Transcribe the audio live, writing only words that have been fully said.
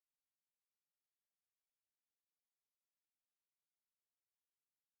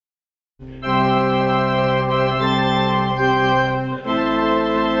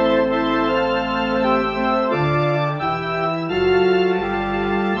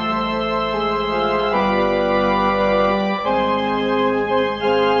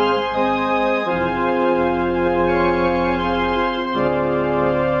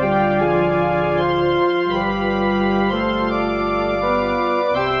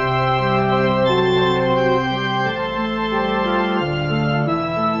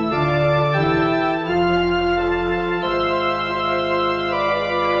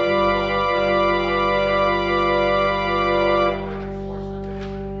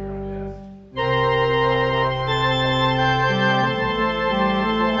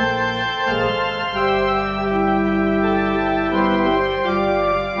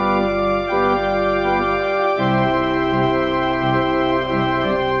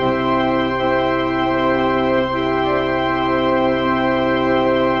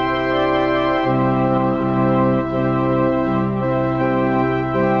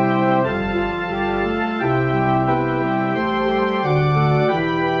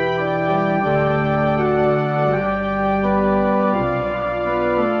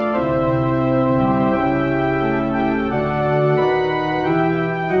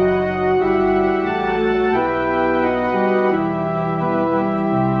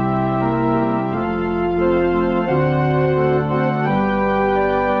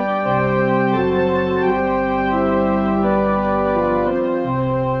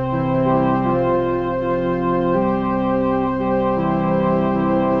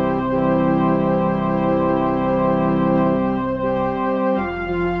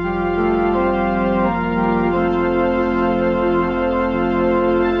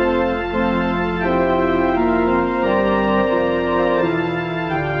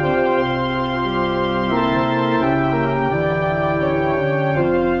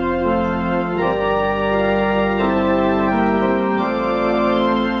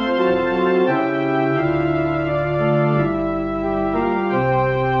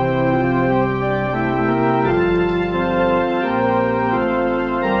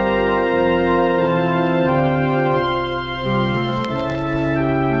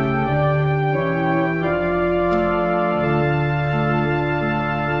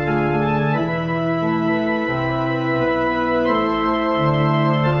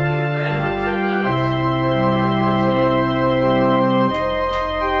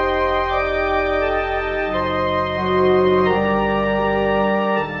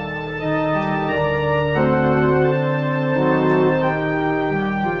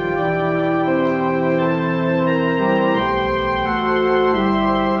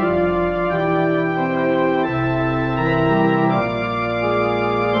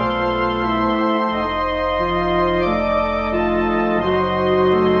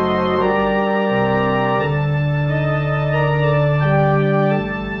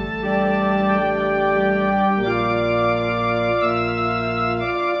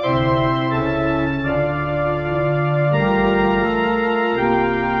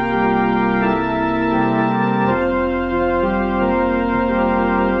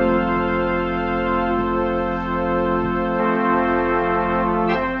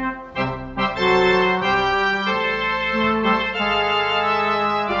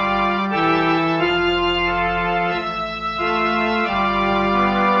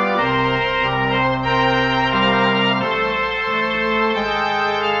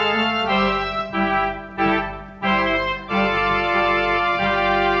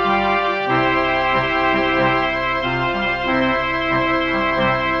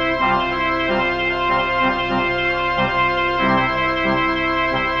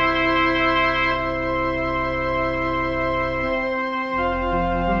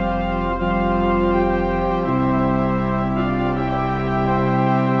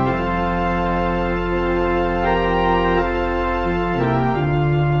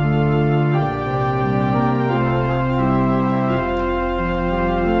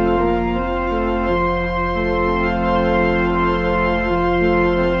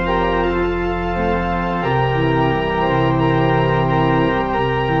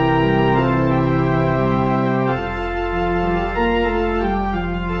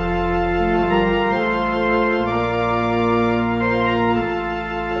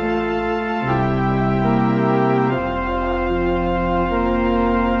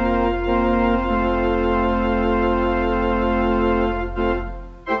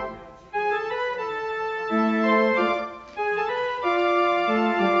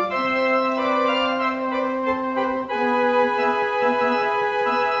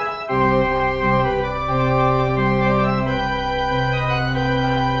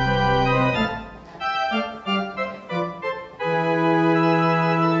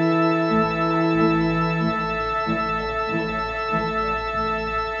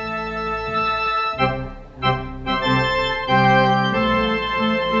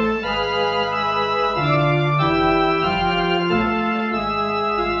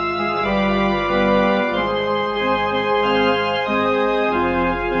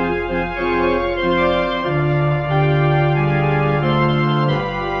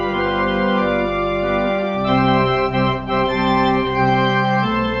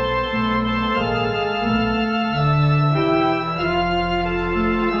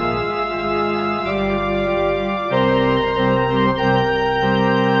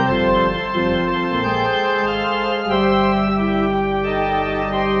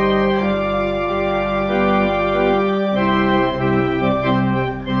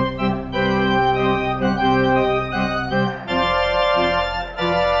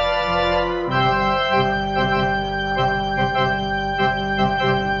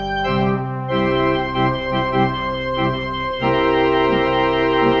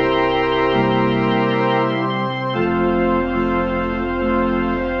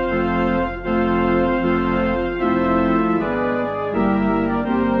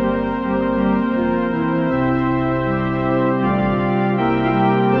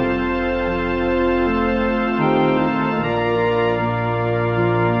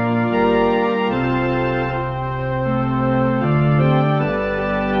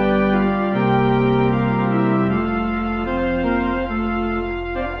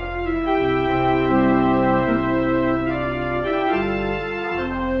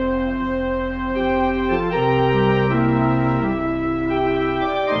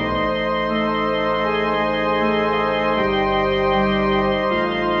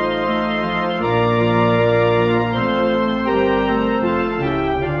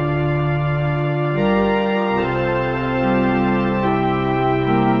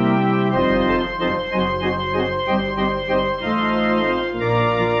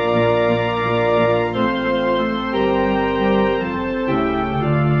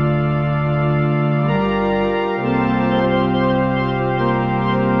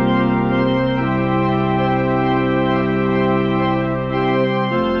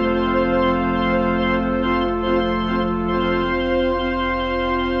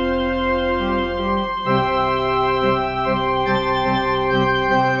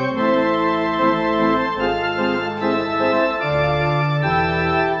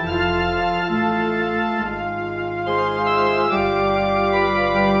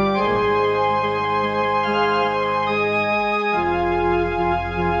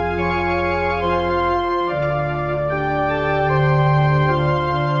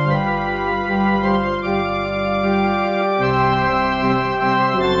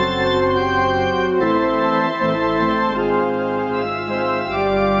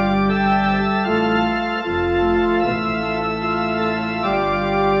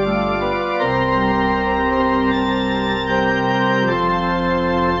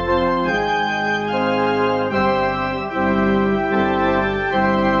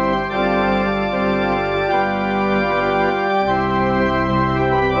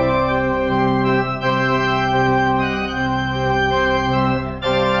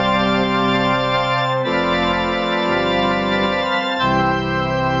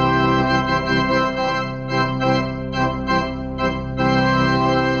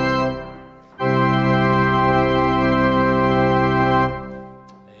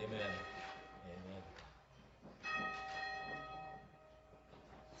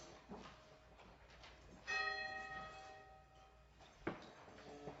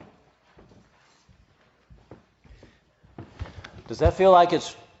Does that feel like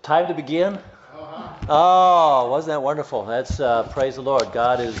it's time to begin? Oh, wasn't that wonderful? That's praise the Lord.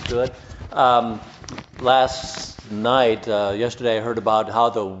 God is good. Yesterday, I heard about how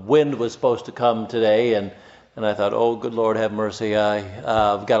the wind was supposed to come today, and I thought, oh, good Lord, have mercy.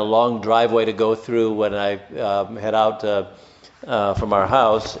 I've got a long driveway to go through when I head out from our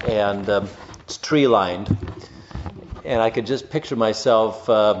house, and it's tree lined, and I could just picture myself,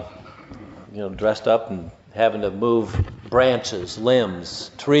 dressed up and having to move branches, limbs,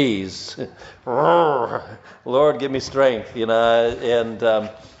 trees. Lord, give me strength, and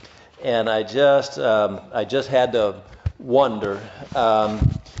I just had to wonder.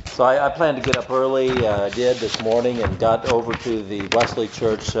 So I planned to get up early. I did this morning and got over to the Wesley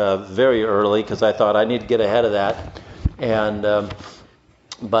Church very early because I thought I need to get ahead of that. And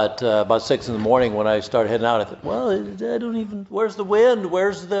but about 6 in the morning when I started heading out, I thought, well, where's the wind?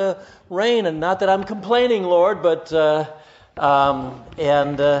 Where's the rain? And not that I'm complaining, Lord, but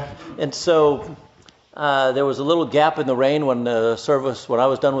and so there was a little gap in the rain when I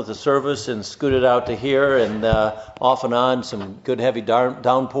was done with the service and scooted out to here, and off and on some good heavy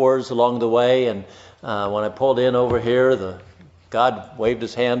downpours along the way. And when I pulled in over here, God waved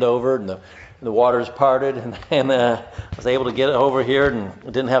His hand over, and the waters parted, and I was able to get over here and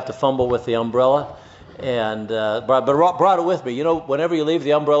didn't have to fumble with the umbrella, and brought it with me. Whenever you leave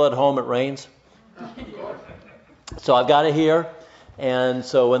the umbrella at home, it rains. So I've got it here, and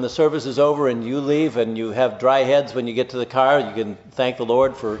so when the service is over and you leave and you have dry heads when you get to the car, you can thank the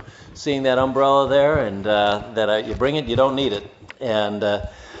Lord for seeing that umbrella there, and you bring it, you don't need it. But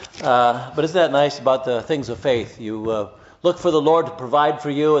isn't that nice about the things of faith? You look for the Lord to provide for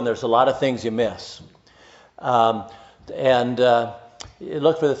you, and there's a lot of things you miss. You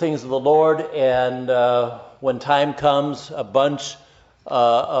look for the things of the Lord, and when time comes, a bunch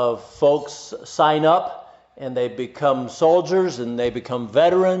of folks sign up, and they become soldiers, and they become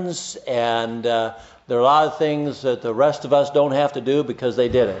veterans, and there are a lot of things that the rest of us don't have to do because they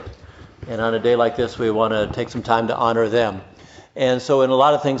did it. And on a day like this, we want to take some time to honor them. And so in a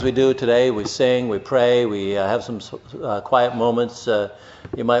lot of things we do today, we sing, we pray, we have some quiet moments.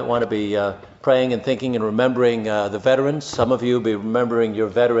 You might want to be praying and thinking and remembering the veterans. Some of you will be remembering your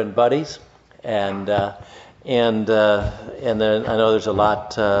veteran buddies. And then I know there's a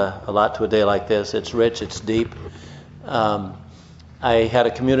lot to a day like this. It's rich, it's deep. I had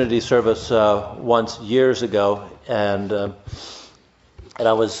a community service once years ago, and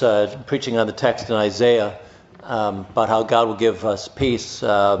I was preaching on the text in Isaiah, about how God will give us peace,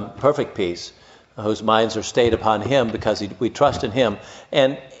 perfect peace, whose minds are stayed upon Him because we trust in Him,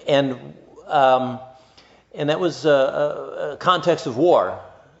 and that was a context of war.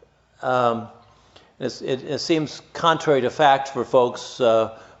 It seems contrary to fact for folks.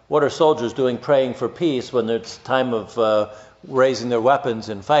 What are soldiers doing praying for peace when it's time of raising their weapons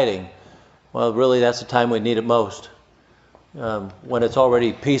and fighting? Well, really, that's the time we need it most. When it's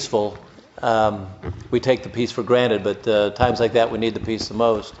already peaceful. We take the peace for granted, but times like that we need the peace the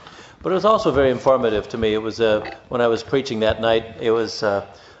most. But it was also very informative to me. It was when I was preaching that night. It was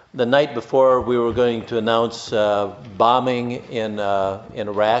the night before we were going to announce bombing in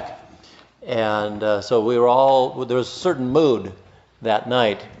Iraq, and so we were all. There was a certain mood that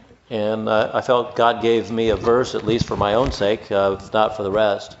night, and I felt God gave me a verse, at least for my own sake, if not for the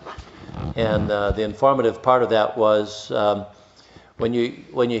rest. And the informative part of that was. When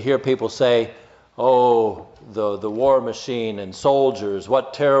you hear people say, "Oh, the war machine and soldiers,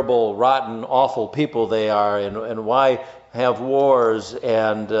 what terrible, rotten, awful people they are, and why have wars?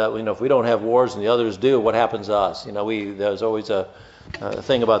 And if we don't have wars and the others do, what happens to us?" There's always a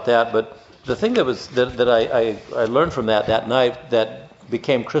thing about that. But the thing that I learned from that night that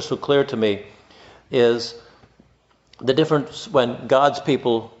became crystal clear to me is the difference when God's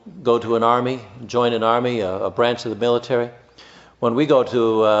people go to an army, join an army, a branch of the military. When we go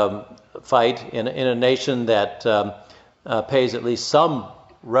to fight in a nation that pays at least some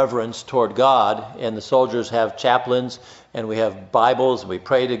reverence toward God, and the soldiers have chaplains, and we have Bibles, and we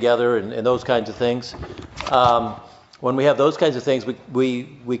pray together, and those kinds of things. When we have those kinds of things, we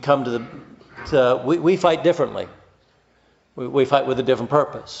come we fight differently. We fight with a different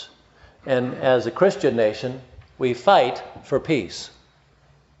purpose. And as a Christian nation, we fight for peace.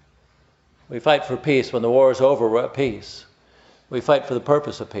 We fight for peace. When the war is over, we're at peace. We fight for the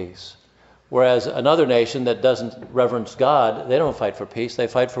purpose of peace. Whereas another nation that doesn't reverence God, they don't fight for peace, they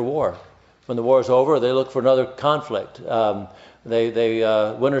fight for war. When the war is over, they look for another conflict.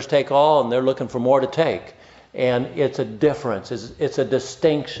 Winners take all, and they're looking for more to take. And it's a difference, it's a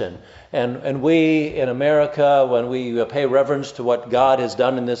distinction. And we in America, when we pay reverence to what God has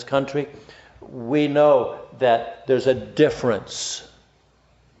done in this country, we know that there's a difference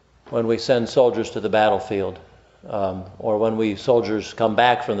when we send soldiers to the battlefield, or when soldiers come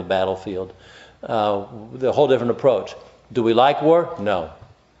back from the battlefield. The whole different approach. Do we like war? No.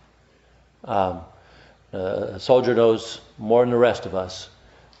 A soldier knows more than the rest of us.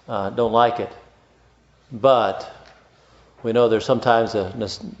 Don't like it. But we know there's sometimes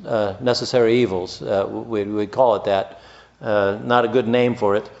necessary evils. We call it that. Not a good name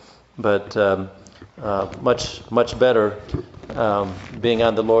for it, but much better being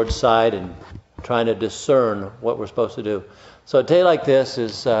on the Lord's side and trying to discern what we're supposed to do. So a day like this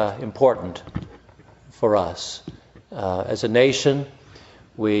is important for us. As a nation,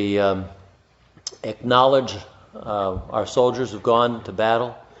 we acknowledge our soldiers who've gone to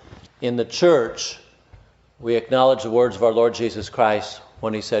battle. In the church, we acknowledge the words of our Lord Jesus Christ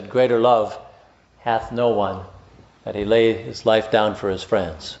when he said, "Greater love hath no one, that he lay his life down for his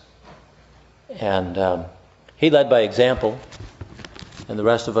friends." And he led by example, and the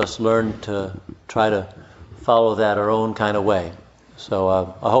rest of us learned to try to follow that our own kind of way. So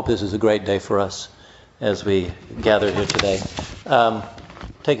I hope this is a great day for us as we gather here today.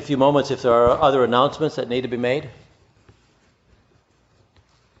 Take a few moments if there are other announcements that need to be made.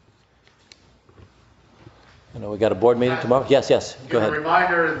 I know we got a board meeting tomorrow. Yes, go ahead. A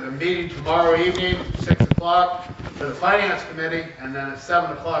reminder, the meeting tomorrow evening, 6 o'clock for the Finance Committee, and then at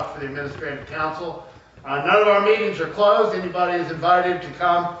 7 o'clock for the Administrative Council. None of our meetings are closed. Anybody is invited to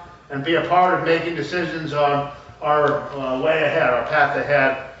come and be a part of making decisions on our way ahead, our path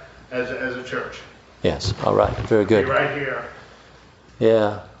ahead as a church. Yes, all right, very good. Be right here.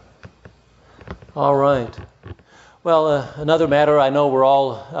 Yeah. All right. Well, another matter, I know we're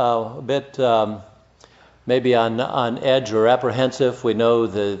all a bit maybe on edge or apprehensive. We know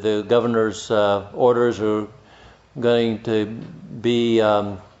the governor's orders are going to be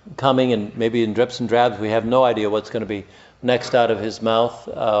coming, and maybe in drips and drabs. We have no idea what's going to be next out of his mouth.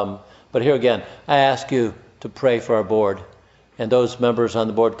 But here again, I ask you to pray for our board. And those members on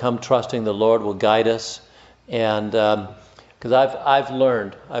the board, come trusting the Lord will guide us. And because I've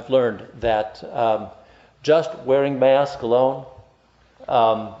learned that just wearing masks alone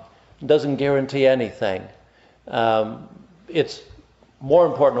doesn't guarantee anything. It's more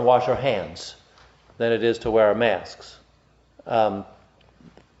important to wash our hands than it is to wear our masks.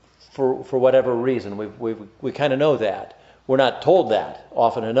 For whatever reason, we kind of know that. We're not told that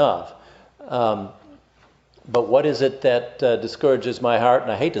often enough. But what is it that discourages my heart?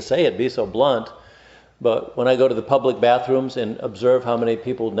 And I hate to say it, be so blunt, but when I go to the public bathrooms and observe how many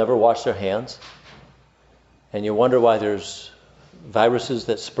people never wash their hands, and you wonder why there's viruses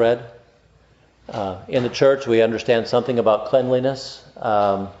that spread. In the church, we understand something about cleanliness.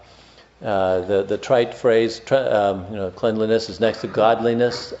 The trite phrase, cleanliness is next to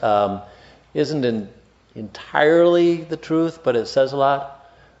godliness, isn't entirely the truth, but it says a lot.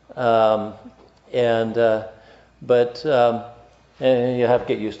 And you have to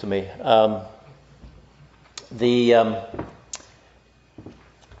get used to me.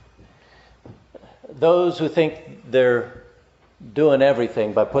 Those who think they're doing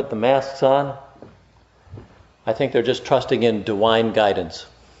everything by putting the masks on, I think they're just trusting in divine guidance.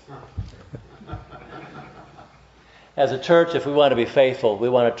 As a church, if we want to be faithful, we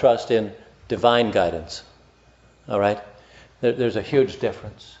want to trust in divine guidance. All right? There's a huge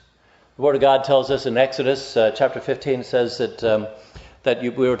difference. The Word of God tells us in Exodus chapter 15 says that we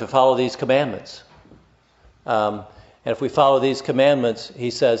were to follow these commandments. And if we follow these commandments,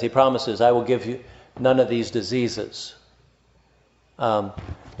 he promises, I will give you none of these diseases.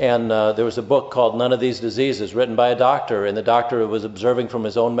 And there was a book called None of These Diseases, written by a doctor, and the doctor was observing from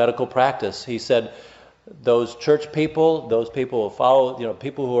his own medical practice. He said, those church people, those people who follow,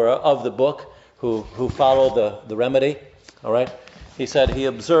 people who are of the book, who follow the remedy, all right? He said he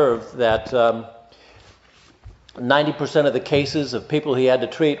observed that 90% of the cases of people he had to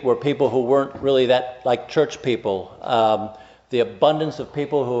treat were people who weren't really that like church people. The abundance of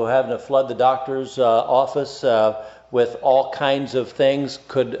people who were having to flood the doctor's office with all kinds of things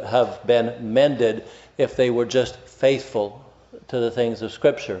could have been mended if they were just faithful to the things of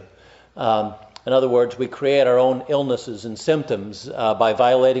Scripture. In other words, we create our own illnesses and symptoms by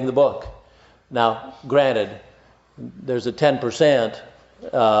violating the book. Now, granted, there's a 10%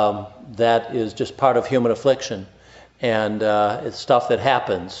 that is just part of human affliction, and it's stuff that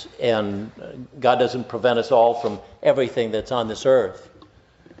happens, and God doesn't prevent us all from everything that's on this earth.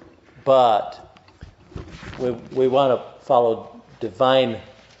 But we want to follow divine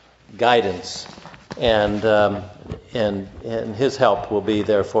guidance, and His help will be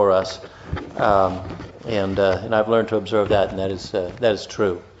there for us. And I've learned to observe that, and that is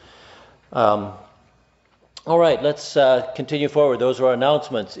true. All right, let's continue forward. Those are our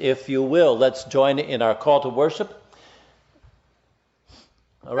announcements. If you will, let's join in our call to worship.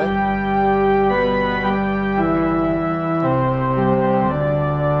 All right.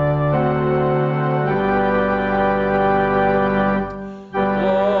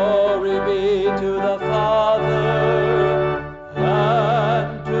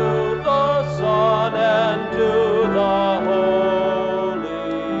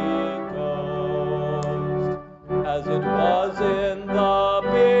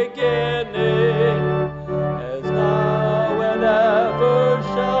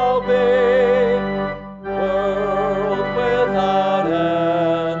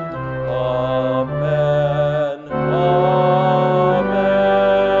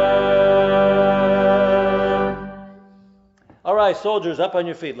 Soldiers, up on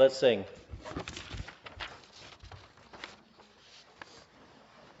your feet. Let's sing.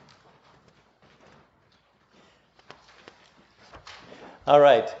 All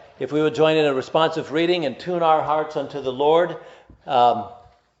right. If we would join in a responsive reading and tune our hearts unto the Lord.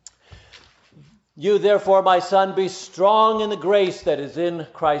 You, therefore, my son, be strong in the grace that is in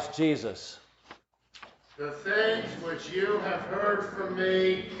Christ Jesus. The things which you have heard from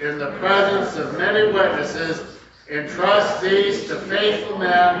me in the presence of many witnesses, entrust these to faithful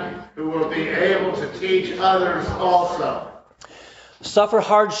men who will be able to teach others also. Suffer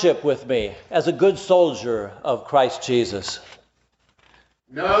hardship with me as a good soldier of Christ Jesus.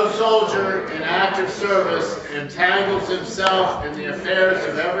 No soldier in active service entangles himself in the affairs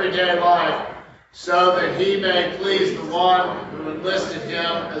of everyday life so that he may please the one who enlisted him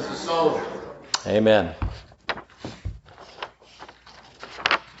as a soldier. Amen.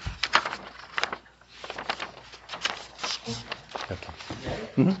 Okay.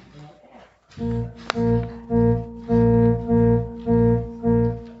 Mm-hmm.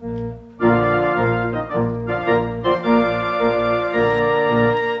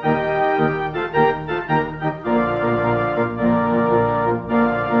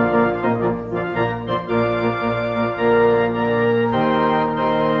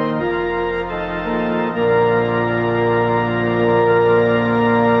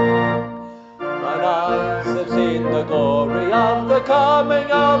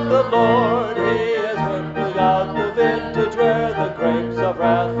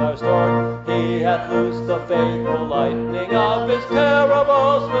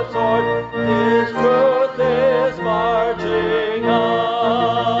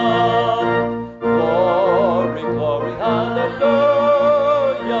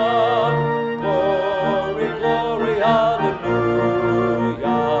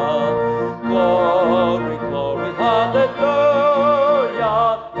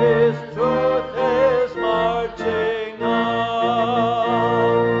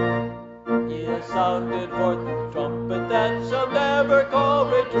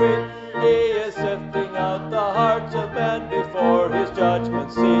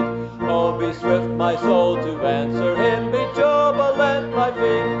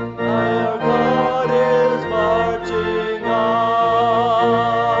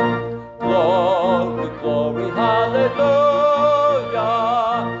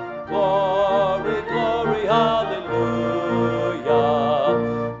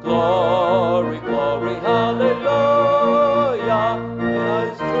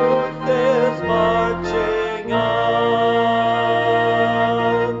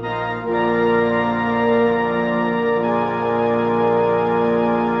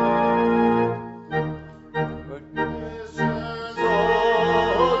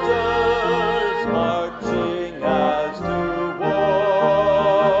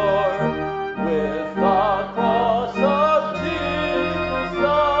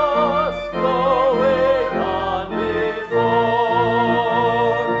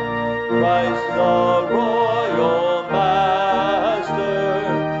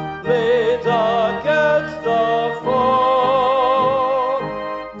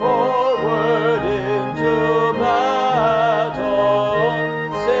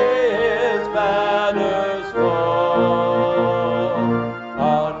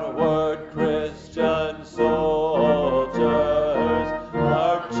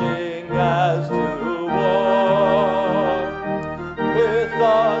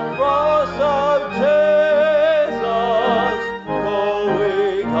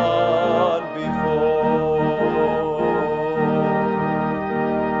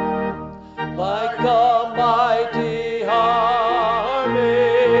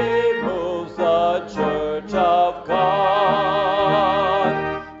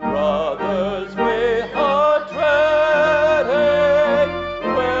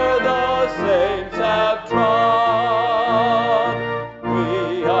 saints have trod.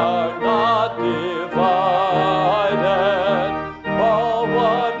 We are not divided, all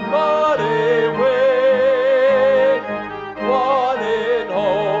one body weak, one in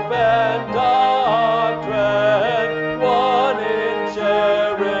hope and doctrine, one in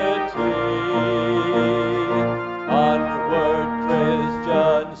charity. Onward,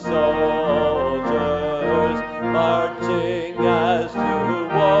 Christian soldiers, marching as to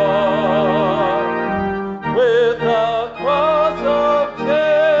war.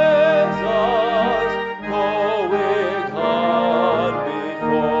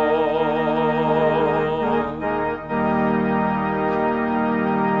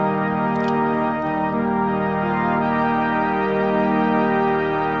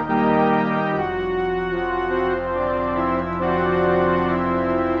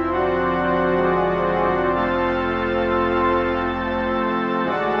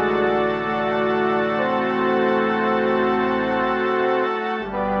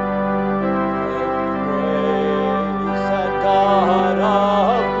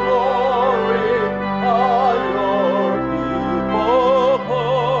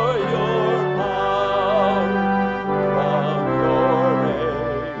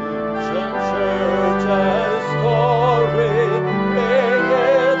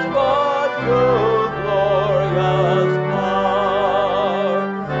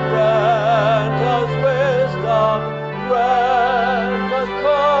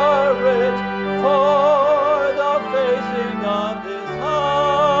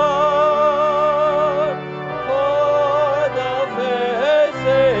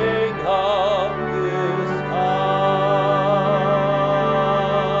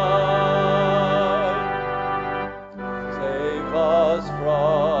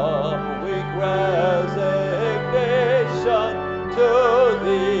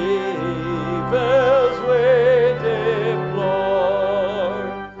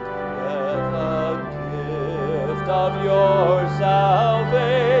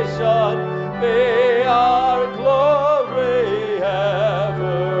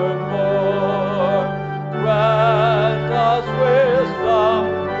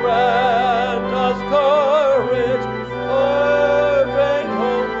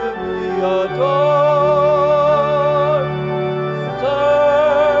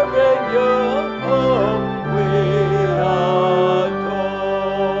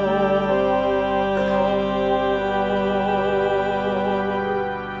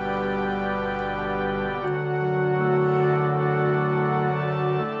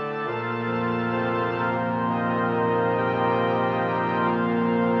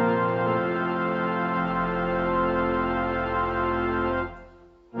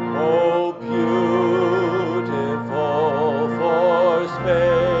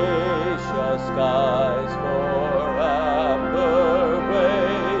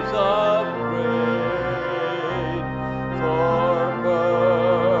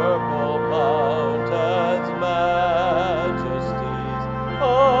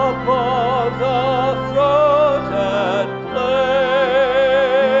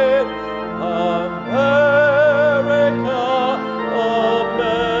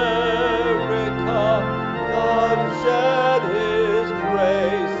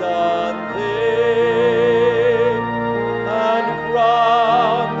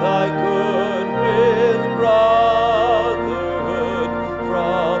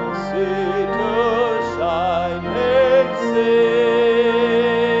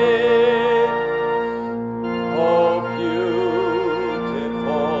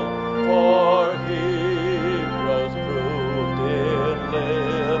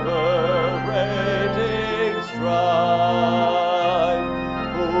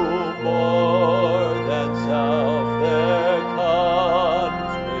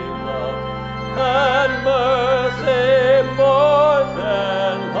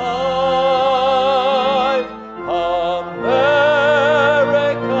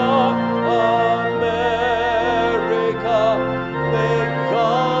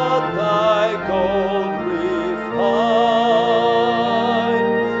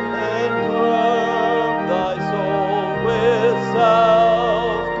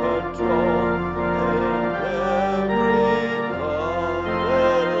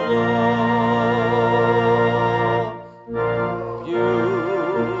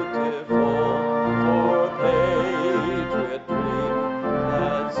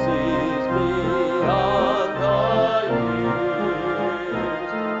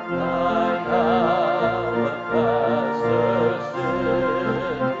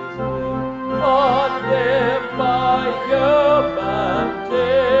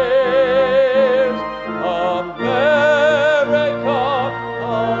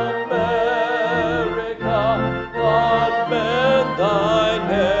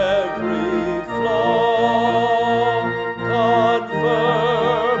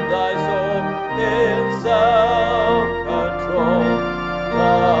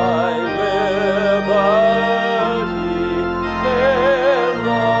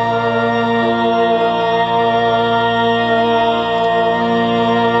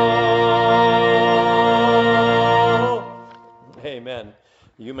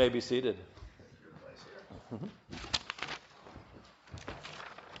 You may be seated. There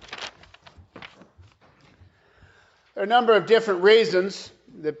are a number of different reasons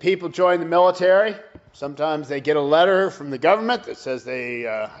that people join the military. Sometimes they get a letter from the government that says they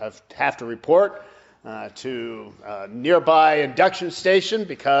have to report to a nearby induction station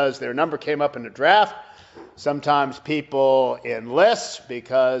because their number came up in the draft. Sometimes people enlist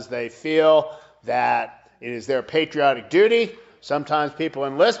because they feel that it is their patriotic duty. Sometimes people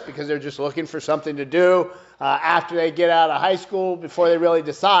enlist because they're just looking for something to do after they get out of high school before they really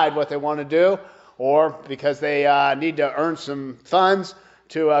decide what they want to do, or because they need to earn some funds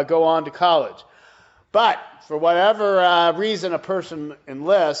to go on to college. But for whatever reason a person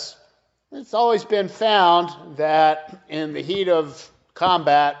enlists, it's always been found that in the heat of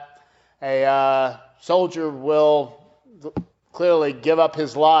combat, a soldier will clearly give up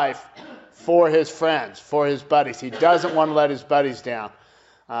his life for his friends, for his buddies. He doesn't want to let his buddies down.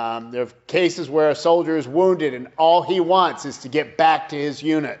 There are cases where a soldier is wounded and all he wants is to get back to his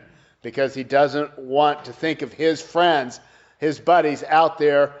unit because he doesn't want to think of his friends, his buddies out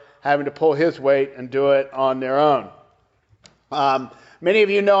there having to pull his weight and do it on their own. Many of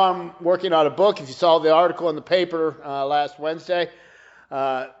you know I'm working on a book, if you saw the article in the paper last Wednesday,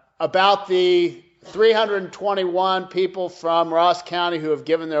 about the 321 people from Ross County who have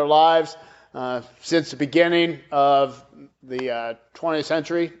given their lives since the beginning of the 20th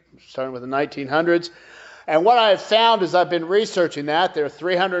century, starting with the 1900s. And what I have found as I've been researching that, there are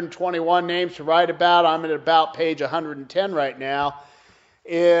 321 names to write about. I'm at about page 110 right now,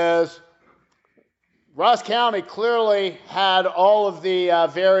 is Ross County clearly had all of the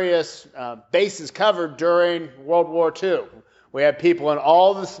various bases covered during World War II. We had people in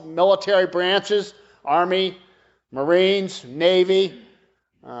all the military branches, Army, Marines, Navy,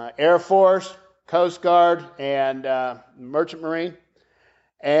 Air Force, Coast Guard, and Merchant Marine.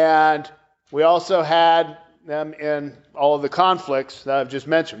 And we also had them in all of the conflicts that I've just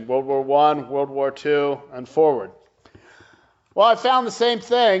mentioned, World War I, World War II, and forward. Well, I found the same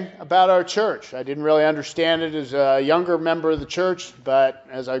thing about our church. I didn't really understand it as a younger member of the church, but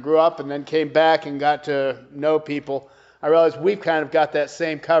as I grew up and then came back and got to know people, I realized we've kind of got that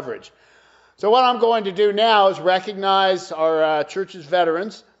same coverage. So what I'm going to do now is recognize our church's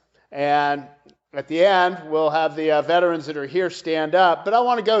veterans, and at the end, we'll have the veterans that are here stand up, but I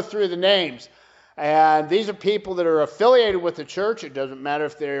want to go through the names. And these are people that are affiliated with the church. It doesn't matter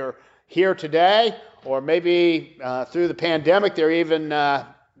if they're here today, or maybe through the pandemic, they're even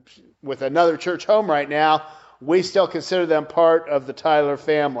with another church home right now. We still consider them part of the Tyler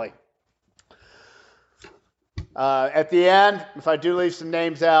family. At the end, if I do leave some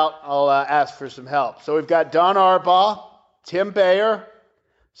names out, I'll ask for some help. So we've got Don Arbaugh, Tim Bayer,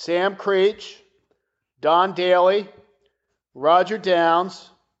 Sam Creech, Don Daly, Roger Downs,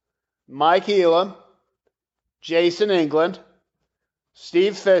 Mike Elam, Jason England,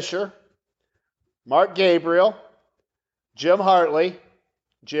 Steve Fisher, Mark Gabriel, Jim Hartley,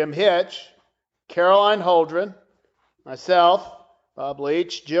 Jim Hitch, Caroline Holdren, myself, Bob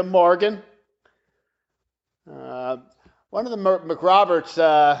Leach, Jim Morgan. One of the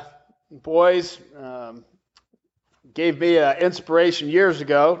McRoberts boys gave me inspiration years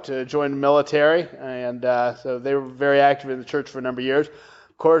ago to join the military, and so they were very active in the church for a number of years.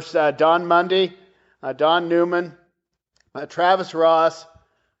 Of course, Don Mundy, Don Newman, Travis Ross,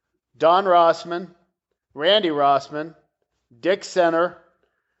 Don Rossman, Randy Rossman, Dick Center,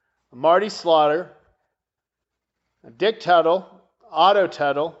 Marty Slaughter, Dick Tuttle, Otto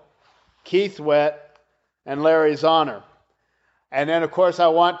Tuttle, Keith Wett, and Larry Zahner. And then, of course, I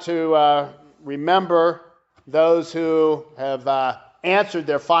want to remember those who have answered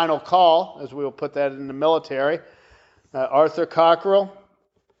their final call, as we will put that in the military. Arthur Cockrell,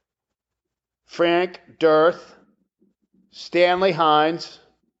 Frank Dirth, Stanley Hines,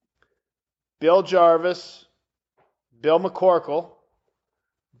 Bill Jarvis, Bill McCorkle,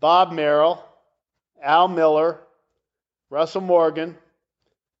 Bob Merrill, Al Miller, Russell Morgan,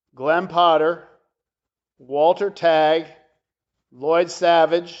 Glenn Potter, Walter Tagg, Lloyd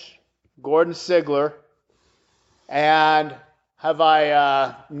Savage, Gordon Sigler, and have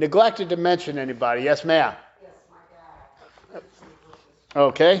I neglected to mention anybody? Yes, ma'am. Yes, my dad.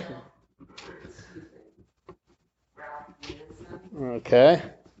 Okay. Okay.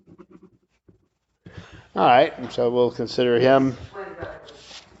 All right, and so we'll consider him.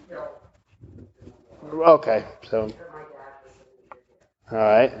 Okay, so. All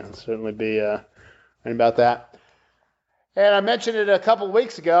right, I'll certainly be right about that. And I mentioned it a couple of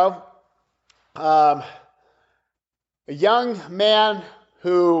weeks ago. A young man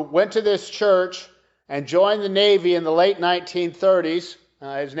who went to this church and joined the Navy in the late 1930s,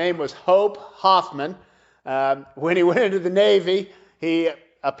 His name was Hope Hoffman. When he went into the Navy, he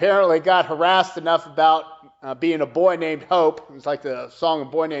apparently got harassed enough about being a boy named Hope. It's like the song A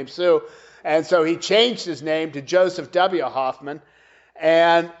Boy Named Sue. And so he changed his name to Joseph W. Hoffman.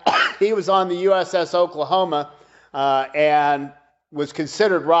 And he was on the USS Oklahoma and was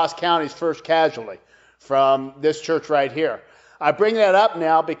considered Ross County's first casualty from this church right here. I bring that up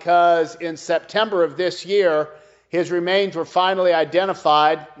now because in September of this year, his remains were finally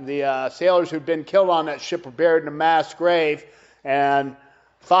identified. The sailors who'd been killed on that ship were buried in a mass grave. And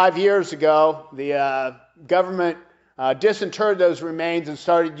 5 years ago, the government disinterred those remains and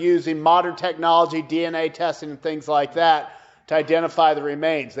started using modern technology, DNA testing and things like that to identify the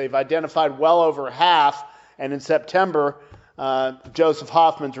remains. They've identified well over half, and in September, Joseph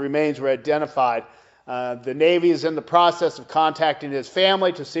Hoffman's remains were identified. The Navy is in the process of contacting his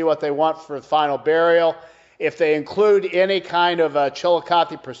family to see what they want for the final burial. If they include any kind of a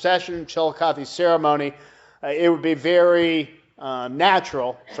Chillicothe procession, Chillicothe ceremony, it would be very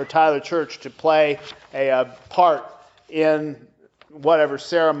natural for Tyler Church to play a part in whatever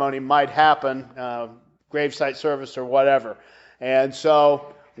ceremony might happen, gravesite service or whatever. And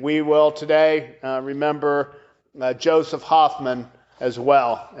so we will today remember Joseph Hoffman as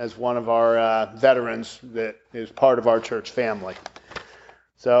well as one of our veterans that is part of our church family.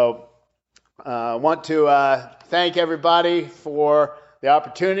 So I want to thank everybody for the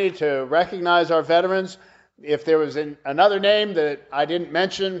opportunity to recognize our veterans. If there was another name that I didn't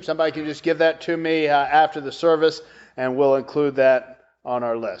mention, somebody can just give that to me after the service, and we'll include that on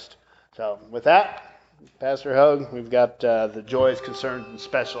our list. So with that, Pastor Hogue, we've got the joys, concerns, and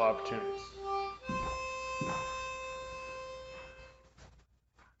special opportunities.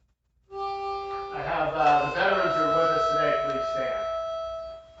 I have the veterans who are with us today, please stand.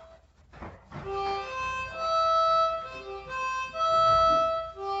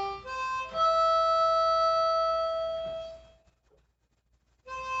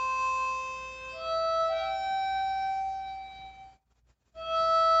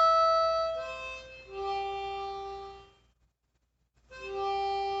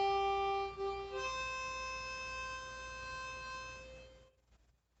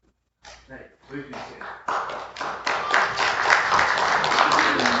 Thank you. Please be seated.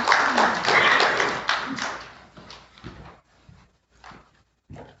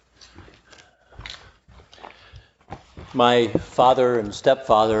 My father and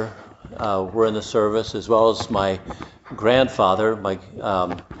stepfather were in the service, as well as my grandfather. My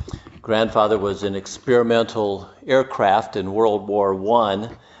grandfather was in experimental aircraft in World War I,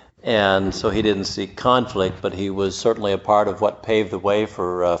 and so he didn't see conflict, but he was certainly a part of what paved the way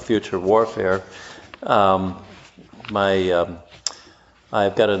for future warfare. I've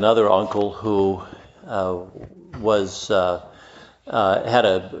got another uncle who had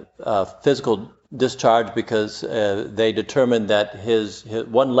a physical discharge because they determined that his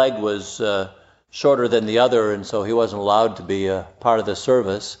one leg was shorter than the other, and so he wasn't allowed to be a part of the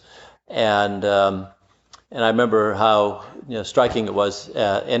service. And I remember how striking it was.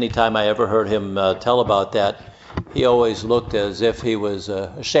 Any time I ever heard him tell about that, he always looked as if he was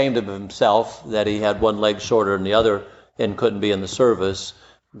ashamed of himself that he had one leg shorter than the other and couldn't be in the service,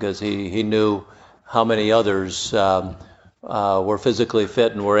 because he knew how many others were physically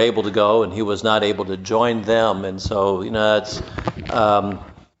fit and were able to go, and he was not able to join them. And so that's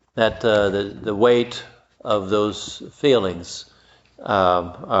the weight of those feelings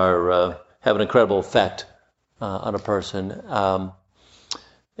have an incredible effect on a person,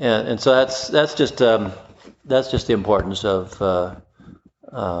 and so that's just the importance of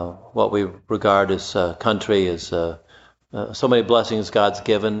what we regard as country, as so many blessings God's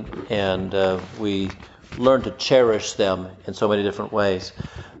given, and we learn to cherish them in so many different ways.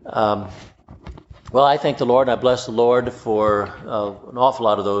 Well, I thank the Lord, and I bless the Lord for an awful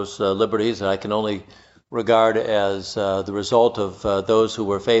lot of those liberties that I can only regard as the result of those who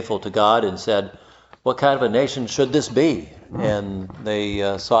were faithful to God and said, what kind of a nation should this be? And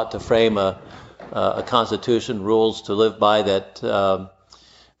they sought to frame a constitution, rules to live by that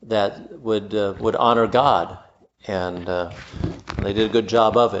would honor God, and they did a good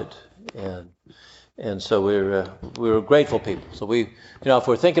job of it. And so we were grateful people. So if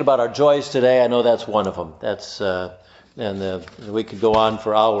we're thinking about our joys today, I know that's one of them. That's we could go on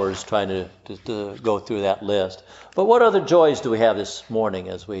for hours trying to go through that list. But what other joys do we have this morning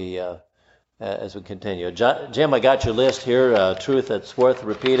as we continue? Jim, I got your list here. Truth that's worth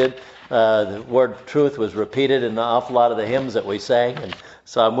repeated. The word truth was repeated in an awful lot of the hymns that we sang, and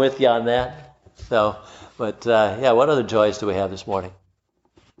so I'm with you on that. So, but what other joys do we have this morning?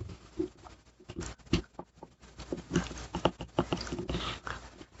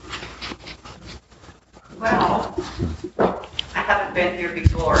 I've been here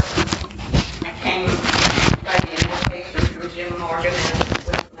before. I came by the invitation from Jim Morgan and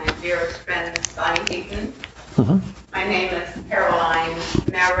with my dearest friend, Bonnie Heaton. My name is Caroline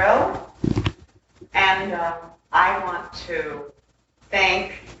Marrow, and I want to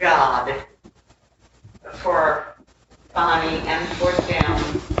thank God for Bonnie and for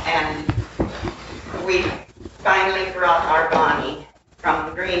Jim, and we finally brought our Bonnie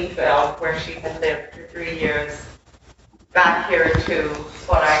from Greenfield, where she had lived for 3 years, back here to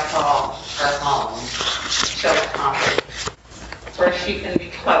what I call her home, Chillicothe, where she can be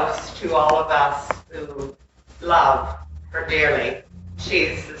close to all of us who love her dearly.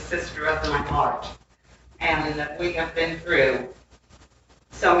 She's the sister of my heart, and we have been through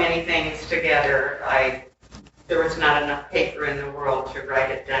so many things together. There was not enough paper in the world to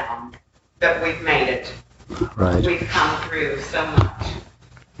write it down, but we've made it. Right. We've come through so much,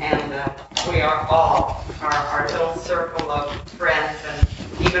 and we are all, our little circle of friends and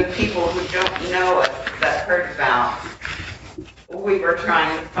even people who don't know us that heard about. We were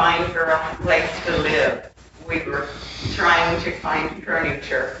trying to find her a place to live. We were trying to find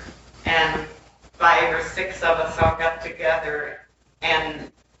furniture, and 5 or 6 of us all got together,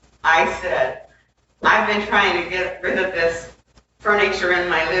 and I said, I've been trying to get rid of this furniture in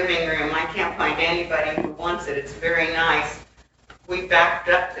my living room. I can't find anybody who wants it. It's very nice. We backed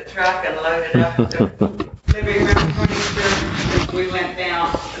up the truck and loaded up the living room furniture. We went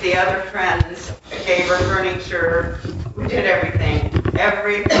down. The other friends gave her furniture. We did everything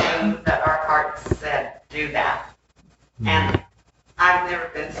that our hearts said, do that. And I've never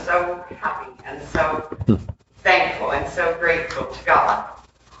been so happy and so thankful and so grateful to God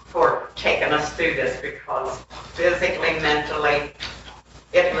for taking us through this, because physically, mentally,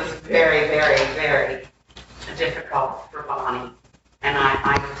 it was very, very, very difficult for Bonnie. And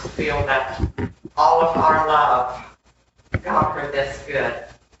I just feel that all of our love got her this good.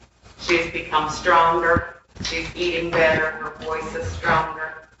 She's become stronger. She's eating better. Her voice is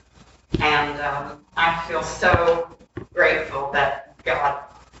stronger. And I feel so grateful that God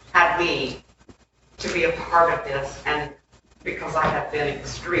had me to be a part of this, and because I have been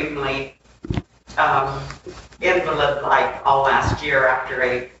extremely invalid-like all last year after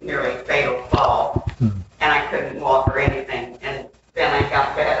a nearly fatal fall, and I couldn't walk or anything, and then I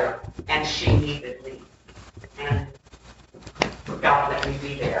got better, and she needed me, and God let me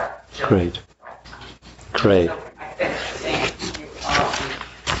be there. Great. Great. So I thank you all.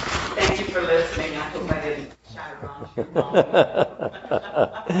 Thank you for listening. I hope I didn't shout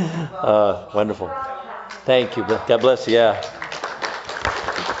around. Wonderful. Thank you. God bless you. Yeah.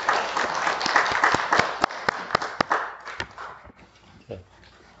 Okay.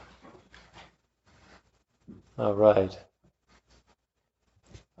 All right.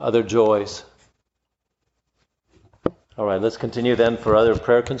 Other joys. All right, let's continue then for other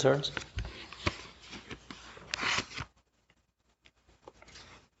prayer concerns.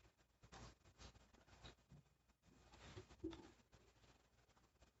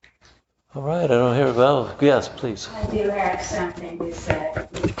 All right, I don't hear well. Yes, please. I do have something to say.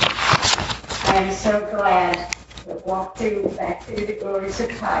 I am so glad to walk back through the doors of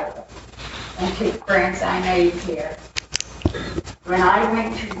Tyler and to friends I made here. When I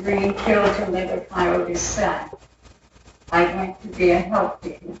went to Greenfield to live with my oldest son, I went to be a help to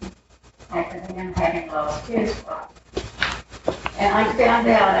him after him having lost his father. And I found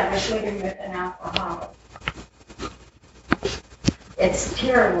out I was living with an alcoholic. It's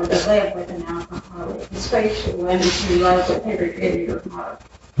terrible to live with an alcoholic, especially when you love with every bit of your heart.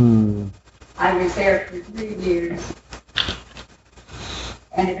 I was there for 3 years.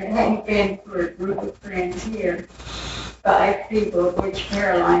 And if it hadn't been for a group of friends here, 5 people, of which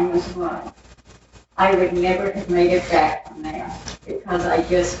Caroline was one, I would never have made it back from there, because I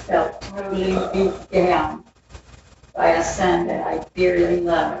just felt totally beat down by a son that I dearly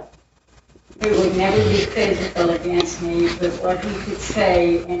loved. It would never be physical against me, but what he could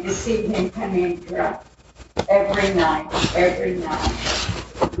say, and to see him come in drunk every night,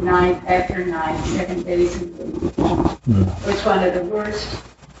 night after night, 7 days a week, was one of the worst,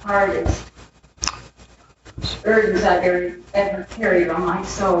 hardest burdens I've ever carried on my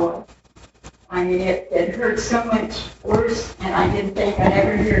soul. I mean, it hurt so much worse, and I didn't think I'd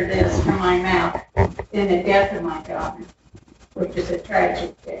ever hear this from my mouth, than the death of my daughter, which is a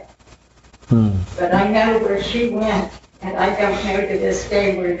tragic death. But I know where she went, and I don't know to this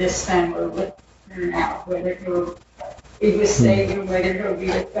day where this son will turn out, whether he'll be with Savior, whether he'll be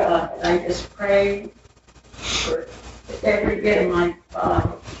with God. But I just pray for every bit of my body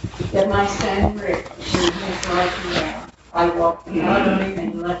that my son Rick should his life now. I walked out on him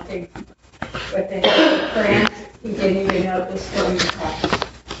and left him with the friends. He didn't even know the story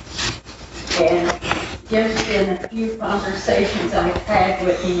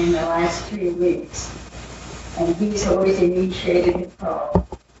working in the last 3 weeks, and he's always initiated the call.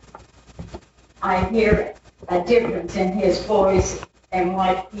 I hear a difference in his voice and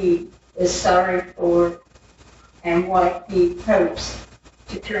what he is sorry for and what he hopes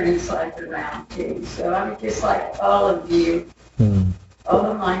to turn his life around to. So I would just like all of you, all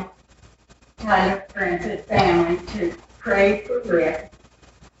of my Tyler friends and family, to pray for Rick,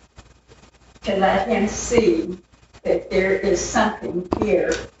 to let him see that there is something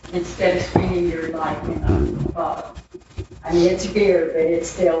here instead of spending your life in a bottle. I mean, it's beer, but it's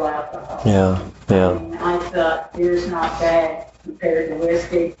still alcohol. Yeah. I mean, I thought beer's not bad compared to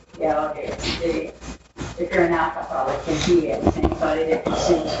whiskey. Yeah, it is. If you're an alcoholic, and he is, anybody that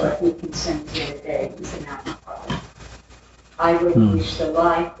consumes what he consumes in a day is an alcoholic. I wouldn't wish the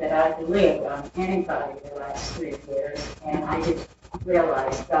life that I've lived on anybody the last 3 years, and I just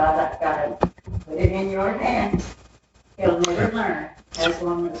realized, God, I've got to put it in your hands. He'll never learn as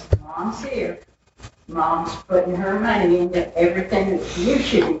long as Mom's here. Mom's putting her money into everything that you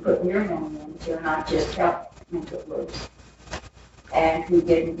should be putting your money into, not just into loose. And he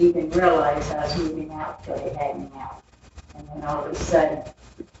didn't even realize I was moving out till he had me out. And then all of a sudden,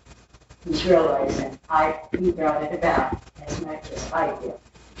 he's realizing he brought it about as much as I did.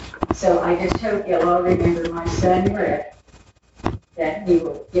 So I just hope you'll all remember my son Rick, that he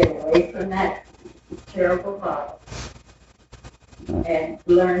will get away from that terrible bottle and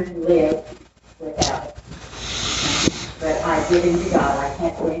learn to live without it. But I give him to God. I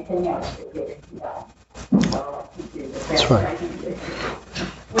can't do anything else but give him to God. That's all I can do. That's right. I can do.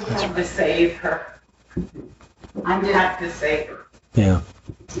 We have to save her. I'm We just, have to save her. Yeah.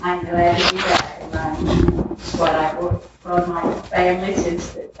 I'm glad to be back and what I worked for my family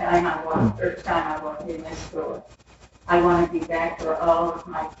since the time first time I walked in this door. I want to be back for all of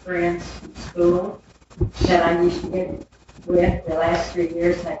my friends from school that I used to get with the last 3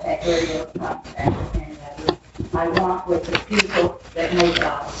 years. I've had very little contact with any of them. I want with the people that know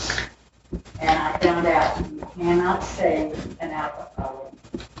God. And I found out you cannot save an alcoholic.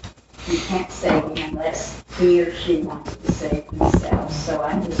 You can't save him unless he or she wants to save themselves. So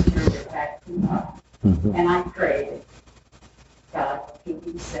I just turned it back to God. And I pray that God will keep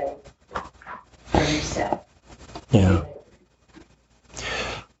him safe for himself. Yeah.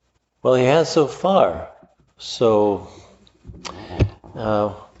 Well, he has so far. So,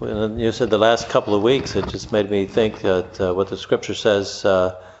 when you said the last couple of weeks, it just made me think that what the scripture says,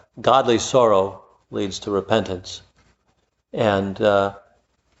 godly sorrow leads to repentance. And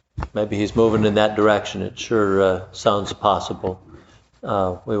maybe he's moving in that direction. It sure sounds possible.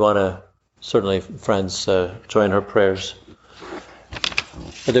 We want to certainly, friends, join her prayers.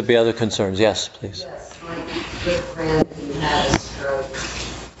 Would there be other concerns? Yes, please. Yes, my good friend who had a stroke,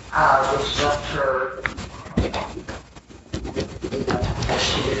 which left her,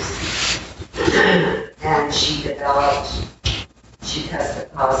 issues. And she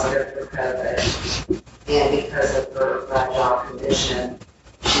tested positive for COVID. And because of her fragile condition,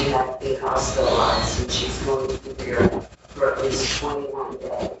 she had to be hospitalized, and she's going to be there for at least 21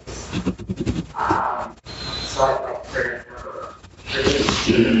 days. So I'd like prayer for her.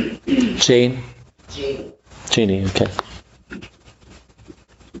 Jean? Jean. Jeannie, okay.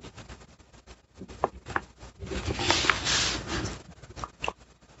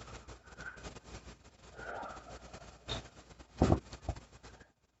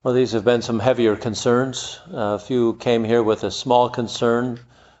 Well, these have been some heavier concerns. A few came here with a small concern.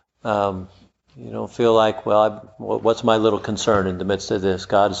 You don't feel like, well, what's my little concern in the midst of this?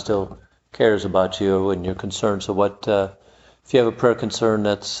 God still cares about you and your concern. So if you have a prayer concern,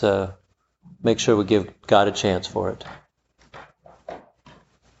 that's make sure we give God a chance for it.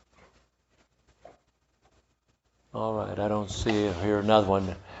 All right, I don't see or hear another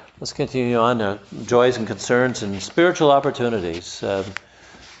one. Let's continue on to joys and concerns and spiritual opportunities.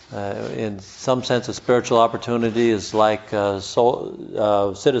 In some sense, a spiritual opportunity is like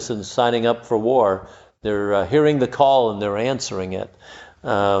citizens signing up for war. They're hearing the call and they're answering it.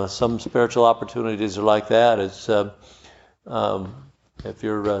 Some spiritual opportunities are like that. It's if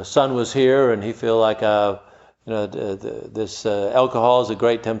your son was here and he feel like this alcohol is a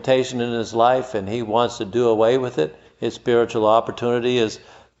great temptation in his life and he wants to do away with it, his spiritual opportunity is,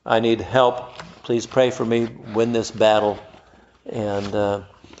 I need help. Please pray for me. Win this battle and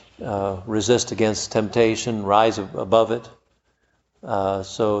resist against temptation, rise above it.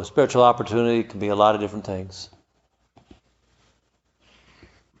 So spiritual opportunity can be a lot of different things.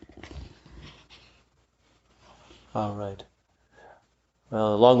 All right.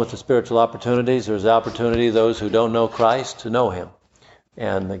 Well, along with the spiritual opportunities, there's the opportunity of those who don't know Christ to know Him.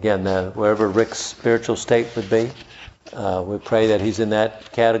 And again, wherever Rick's spiritual state would be, We pray that he's in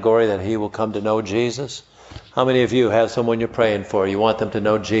that category, that he will come to know Jesus. How many of you have someone you're praying for? You want them to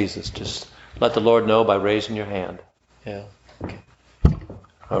know Jesus? Just let the Lord know by raising your hand. Yeah. Okay.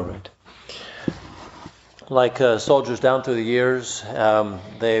 All right. Like soldiers down through the years,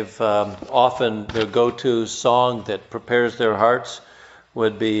 they've often, their go-to song that prepares their hearts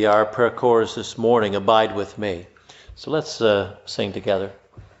would be our prayer chorus this morning, Abide With Me. So let's sing together.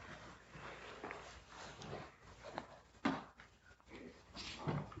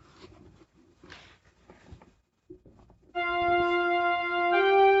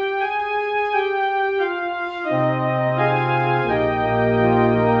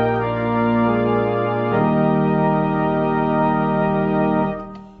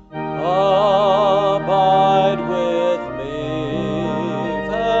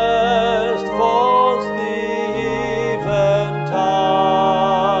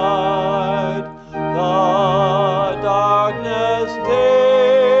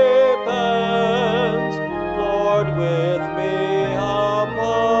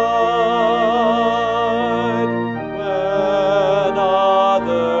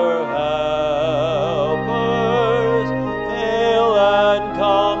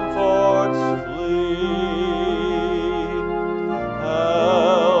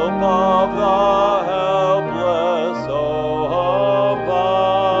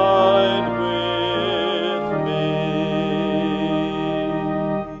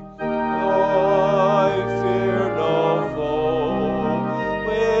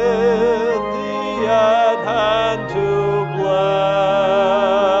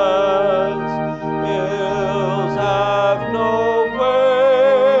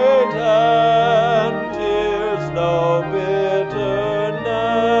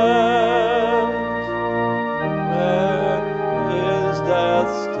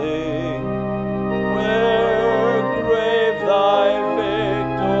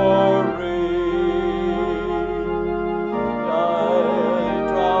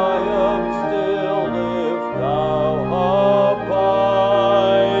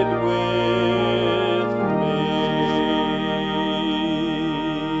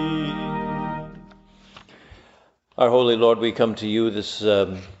 Our Holy Lord, we come to you this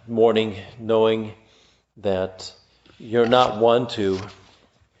morning knowing that you're not one to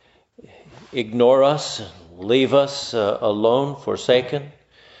ignore us, leave us alone, forsaken.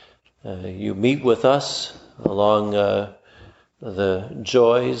 You meet with us along the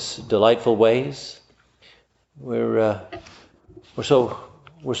joys, delightful ways. We're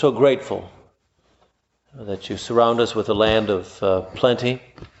so grateful that you surround us with a land of plenty.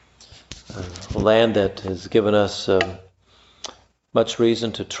 A land that has given us much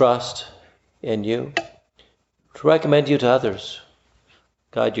reason to trust in you, to recommend you to others.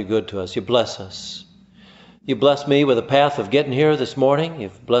 God, you're good to us. You bless us. You blessed me with a path of getting here this morning.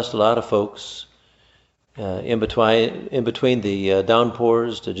 You've blessed a lot of folks in between the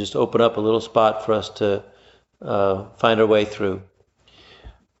downpours to just open up a little spot for us to find our way through.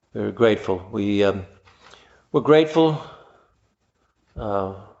 We're grateful. We're grateful.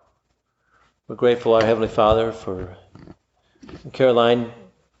 We're grateful, our Heavenly Father, for Caroline,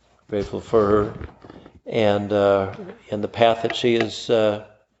 grateful for her and the path that she has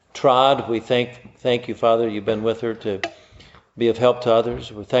trod. We thank you, Father, you've been with her to be of help to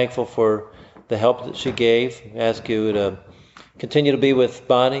others. We're thankful for the help that she gave. We ask you to continue to be with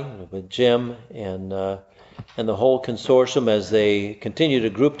Bonnie, with Jim, and the whole consortium as they continue to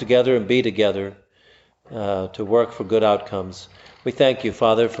group together and be together to work for good outcomes. We thank you,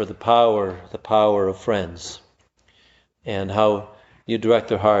 Father, for the power of friends and how you direct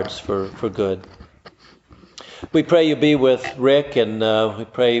their hearts for good. We pray you be with Rick, and we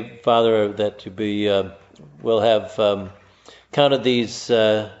pray, Father, that you will have counted these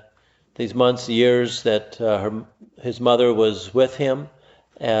months, years that his mother was with him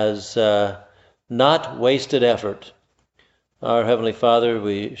as not wasted effort. Our Heavenly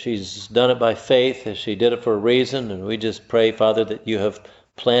Father, she's done it by faith, as she did it for a reason, and we just pray, Father, that you have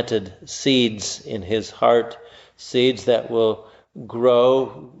planted seeds in his heart, seeds that will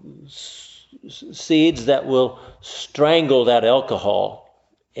grow, seeds that will strangle that alcohol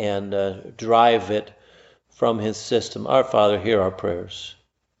and drive it from his system. Our Father, hear our prayers.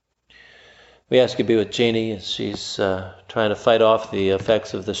 We ask you to be with Jeannie as she's trying to fight off the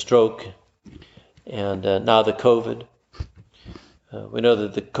effects of the stroke and now the COVID. We know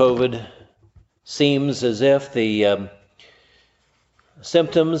that the COVID seems as if the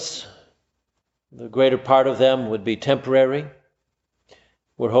symptoms, the greater part of them, would be temporary.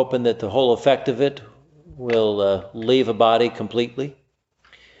 We're hoping that the whole effect of it will leave a body completely.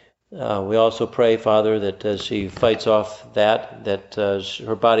 We also pray, Father, that as she fights off that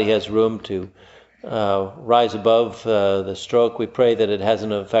her body has room to rise above the stroke. We pray that it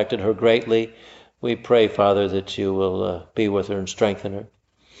hasn't affected her greatly. We pray, Father, that you will be with her and strengthen her.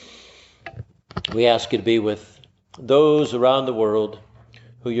 We ask you to be with those around the world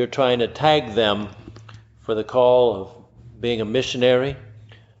who you're trying to tag them for the call of being a missionary,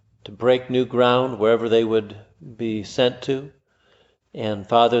 to break new ground wherever they would be sent to. And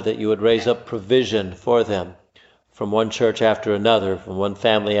Father, that you would raise up provision for them from one church after another, from one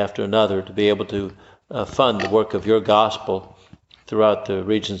family after another, to be able to fund the work of your gospel throughout the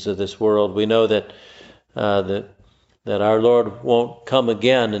regions of this world. We know that that our Lord won't come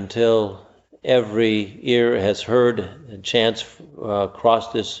again until every ear has heard and chants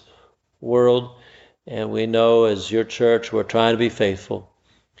across this world. And we know as your church, we're trying to be faithful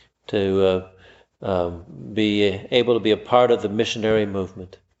to be able to be a part of the missionary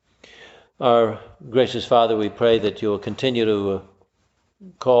movement. Our gracious Father, we pray that you will continue to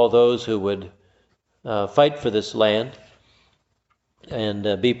call those who would fight for this land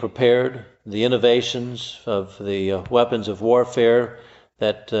and be prepared. The innovations of the weapons of warfare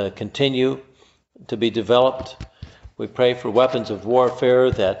that continue to be developed. We pray for weapons of warfare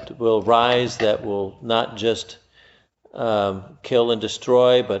that will rise, that will not just kill and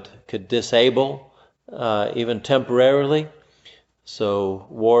destroy, but could disable, even temporarily, so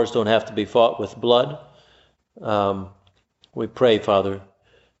wars don't have to be fought with blood. We pray, Father,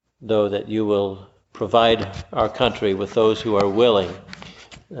 though, that you will provide our country with those who are willing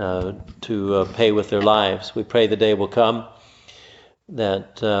to pay with their lives. We pray the day will come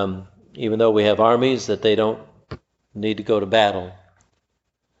that even though we have armies, that they don't need to go to battle.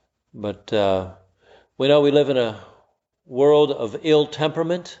 But we know we live in a world of ill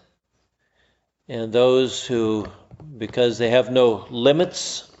temperament, and those who, because they have no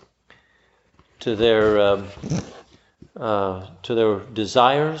limits to their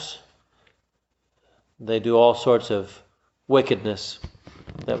desires, they do all sorts of wickedness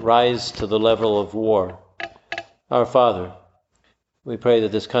that rise to the level of war. Our Father, we pray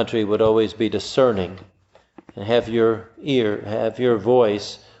that this country would always be discerning and have your ear, have your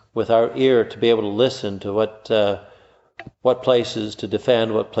voice with our ear to be able to listen to what places to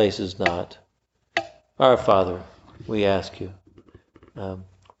defend, what places not. Our Father, we ask you.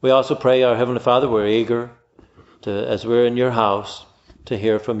 We also pray, our Heavenly Father, we're eager to, as we're in your house, to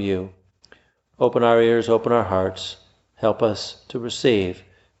hear from you. Open our ears, open our hearts. Help us to receive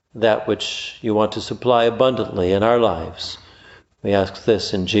that which you want to supply abundantly in our lives. We ask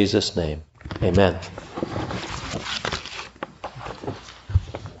this in Jesus' name. Amen.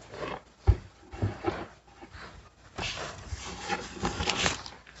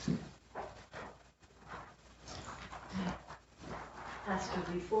 Pastor,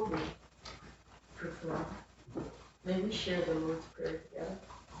 before we perform, may we share the Lord's Prayer together?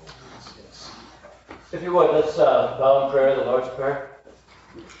 If you would, let's bow in prayer, the Lord's Prayer.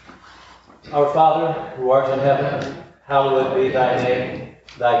 Our Father, who art in heaven, hallowed be thy name.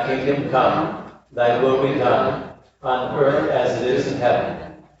 Thy kingdom come, thy will be done, on earth as it is in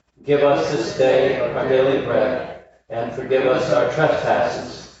heaven. Give us this day our daily bread, and forgive us our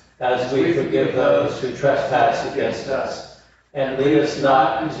trespasses, as we forgive those who trespass against us. And lead us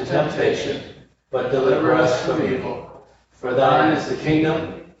not into temptation, but deliver us from evil. For thine is the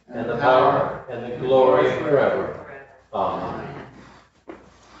kingdom, and the power, and the glory forever. Amen.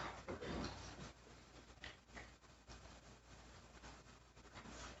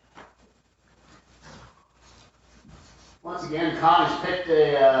 Once again, Connie's picked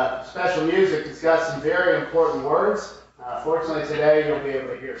a special music that's got some very important words. Fortunately today you'll be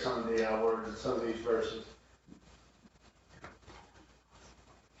able to hear some of the words of some of these verses.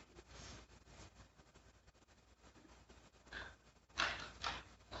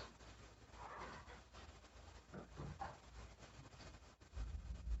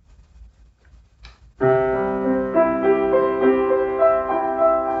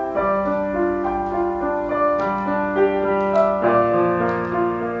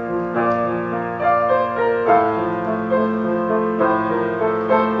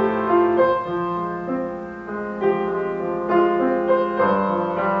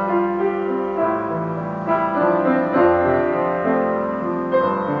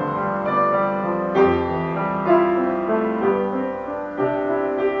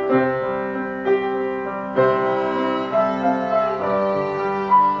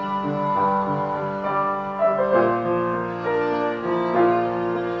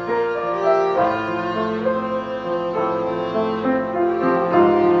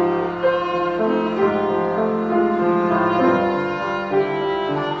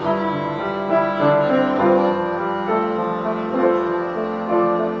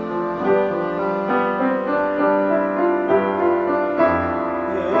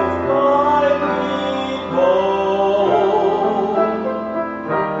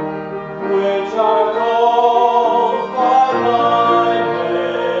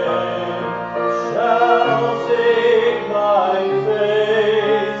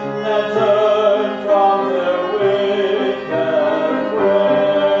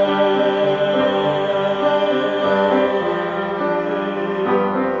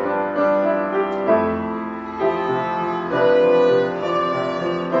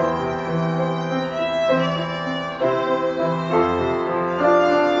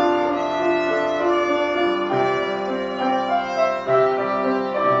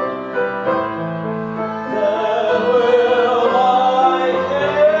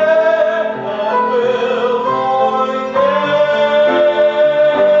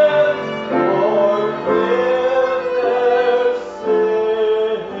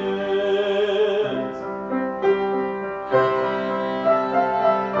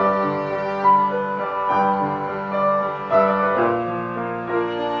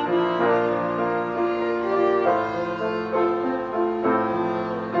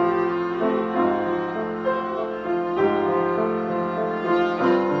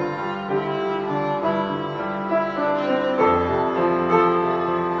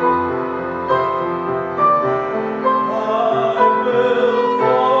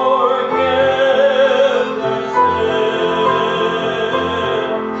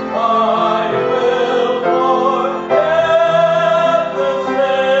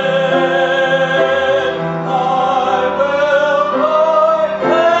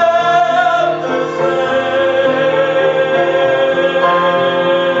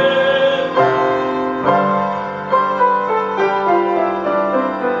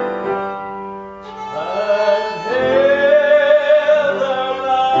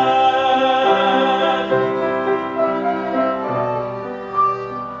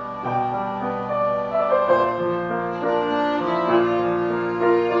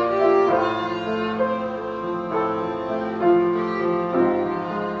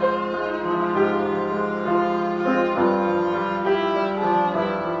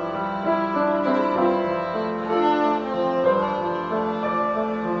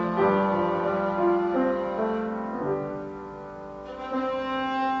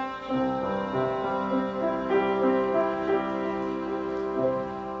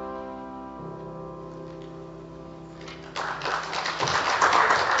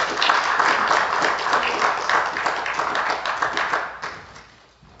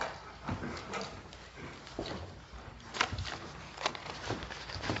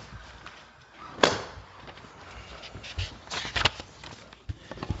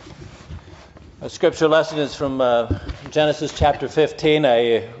 scripture lesson is from Genesis chapter 15.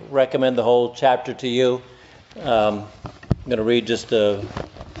 I recommend the whole chapter to you. I'm going to read just the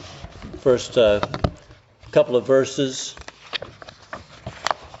first couple of verses.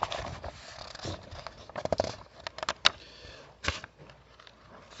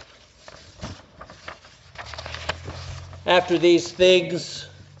 After these things,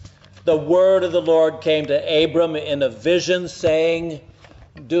 the word of the Lord came to Abram in a vision, saying,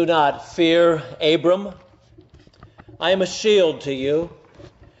 "Do not fear, Abram. I am a shield to you.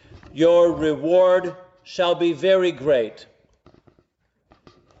 Your reward shall be very great."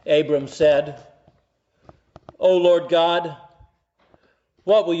 Abram said, "O Lord God,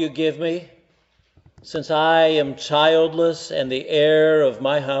 what will you give me, since I am childless, and the heir of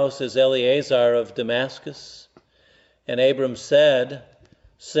my house is Eliezer of Damascus?" And Abram said,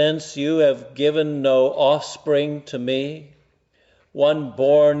 "Since you have given no offspring to me, one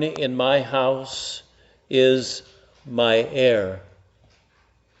born in my house is my heir."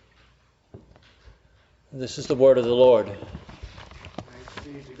 This is the word of the Lord. Thanks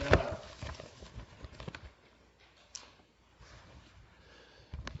be to God.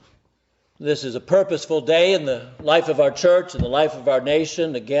 This is a purposeful day in the life of our church and the life of our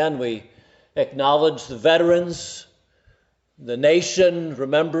nation. Again, we acknowledge the veterans. The nation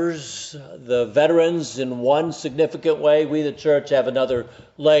remembers the veterans in one significant way. We, the church, have another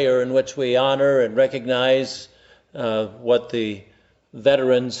layer in which we honor and recognize what the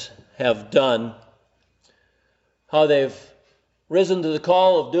veterans have done, how they've risen to the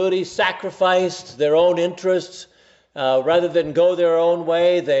call of duty, sacrificed their own interests. Rather than go their own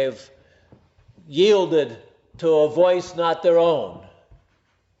way, they've yielded to a voice not their own.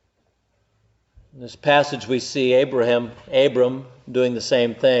 In this passage we see Abram doing the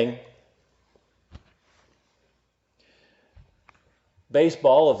same thing.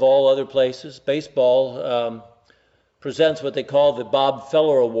 Baseball, of all other places, baseball presents what they call the Bob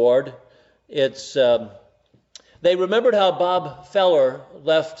Feller Award. It's they remembered how Bob Feller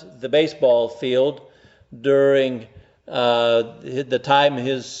left the baseball field during the time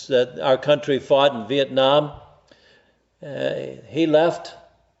our country fought in Vietnam. He left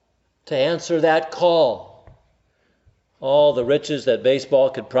to answer that call. All the riches that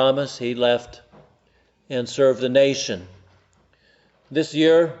baseball could promise, he left and served the nation. This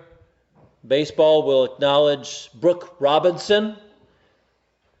year, baseball will acknowledge Brooke Robinson,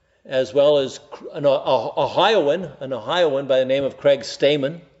 as well as an Ohioan by the name of Craig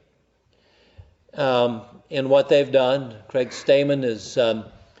Stammen, in what they've done. Craig Stammen has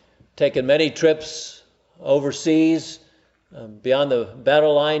taken many trips overseas, beyond the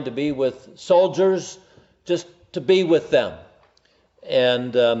battle line, to be with soldiers, just to be with them.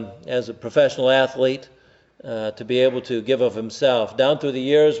 And as a professional athlete, to be able to give of himself. Down through the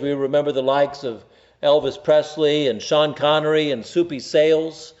years, we remember the likes of Elvis Presley and Sean Connery and Soupy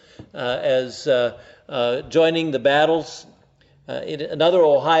Sales as joining the battles. Another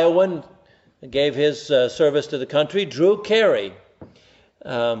Ohioan gave his service to the country, Drew Carey.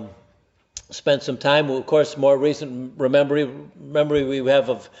 Spent some time, of course, more recent memory we have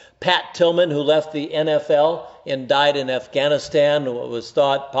of Pat Tillman, who left the NFL and died in Afghanistan, what was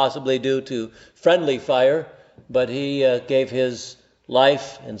thought possibly due to friendly fire, but he gave his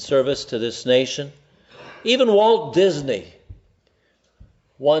life in service to this nation. Even Walt Disney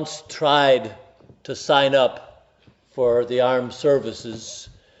once tried to sign up for the armed services,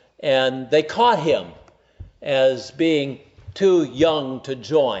 and they caught him as being too young to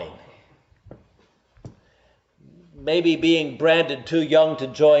join. Maybe being branded too young to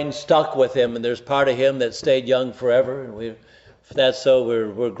join stuck with him, and there's part of him that stayed young forever, and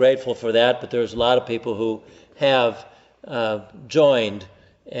we're grateful for that. But there's a lot of people who have joined,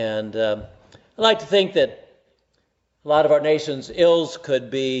 and I like to think that a lot of our nation's ills could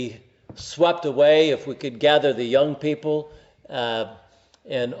be swept away if we could gather the young people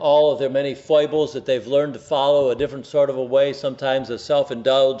and all of their many foibles that they've learned to follow a different sort of a way, sometimes a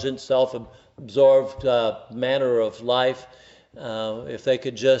self-indulgent, self-absorbed manner of life. If they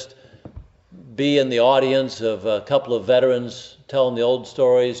could just be in the audience of a couple of veterans telling the old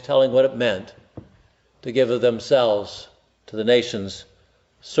stories, telling what it meant to give of themselves to the nation's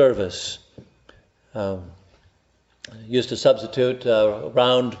service. Used to substitute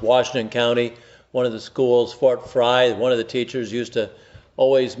around Washington County, one of the schools, Fort Fry. One of the teachers used to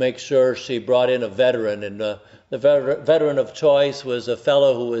always make sure she brought in a veteran, and the veteran of choice was a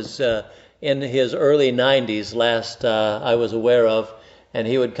fellow who was in his early 90s, last I was aware of, and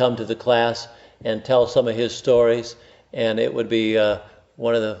he would come to the class and tell some of his stories, and it would be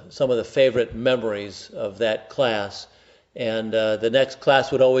some of the favorite memories of that class. And the next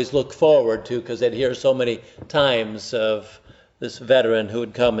class would always look forward to, because they'd hear so many times of this veteran who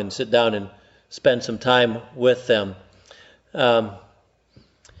would come and sit down and spend some time with them. But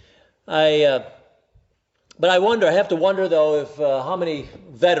I have to wonder though, if how many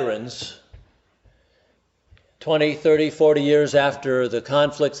veterans, 20, 30, 40 years after the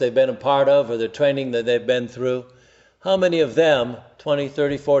conflicts they've been a part of or the training that they've been through, how many of them, 20,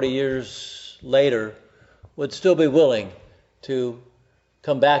 30, 40 years later, would still be willing to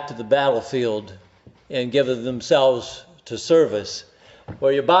come back to the battlefield and give themselves to service,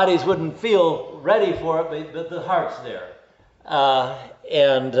 where your bodies wouldn't feel ready for it, but the heart's there.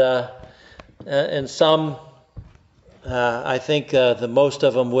 And some, I think the most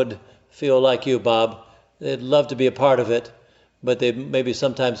of them would feel like you, Bob. They'd love to be a part of it, but they maybe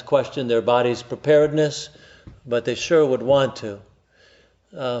sometimes question their body's preparedness, but they sure would want to.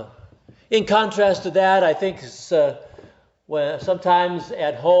 In contrast to that, I think when sometimes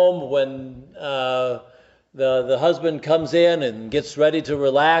at home when the husband comes in and gets ready to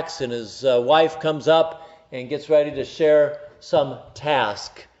relax, and his wife comes up and gets ready to share some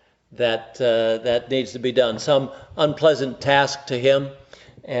task that needs to be done, some unpleasant task to him,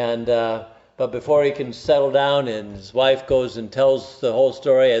 and but before he can settle down, and his wife goes and tells the whole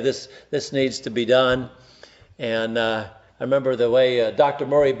story, this needs to be done. And I remember the way Dr.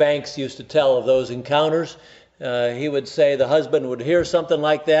 Murray Banks used to tell of those encounters. He would say the husband would hear something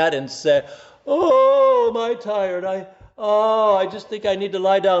like that and say, "Oh, am I tired? I just think I need to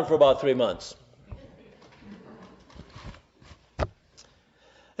lie down for about 3 months."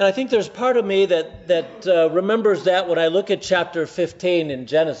 And I think there's part of me that remembers that when I look at chapter 15 in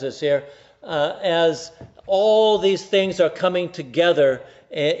Genesis here, as all these things are coming together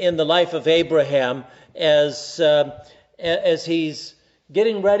in the life of Abraham, as he's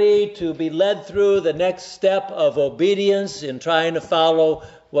getting ready to be led through the next step of obedience in trying to follow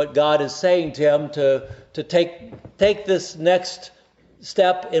what God is saying to him, to take this next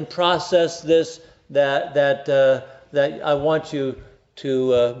step and process this that I want you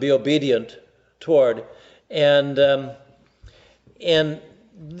to be obedient toward. And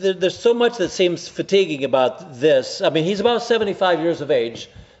there's so much that seems fatiguing about this. I mean, he's about 75 years of age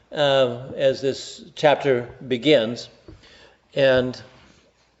as this chapter begins, and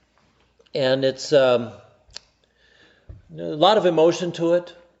it's a lot of emotion to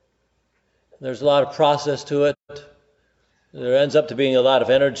it. There's a lot of process to it. There ends up to being a lot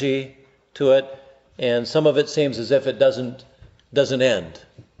of energy to it, and some of it seems as if it doesn't end.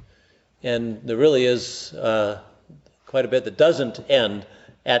 And there really is quite a bit that doesn't end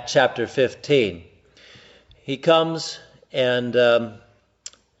at chapter 15. He comes and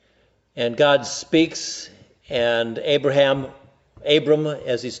God speaks, and Abram,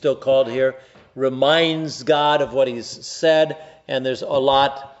 as he's still called here, reminds God of what he's said, and there's a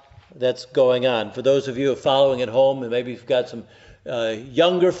lot that's going on. For those of you who are following at home, and maybe you've got some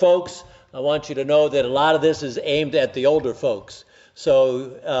younger folks, I want you to know that a lot of this is aimed at the older folks.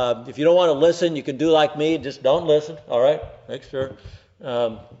 So if you don't want to listen, you can do like me, just don't listen, all right? Make sure.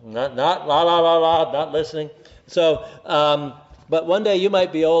 Not listening. So, but one day you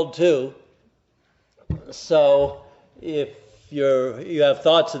might be old too. So if you have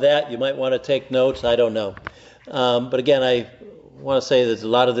thoughts of that, you might want to take notes. I don't know. But again, I want to say that a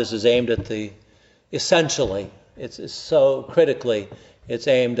lot of this is aimed at essentially, it's so critically, it's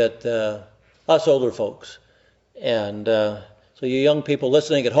aimed at us older folks. And so you young people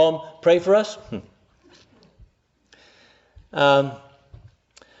listening at home, pray for us.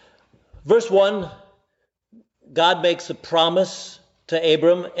 Verse 1, God makes a promise to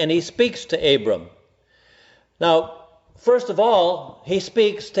Abram, and he speaks to Abram. Now, first of all, he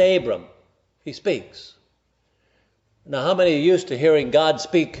speaks to Abram. He speaks. Now, how many are used to hearing God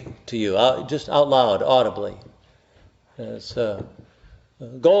speak to you, just out loud, audibly? The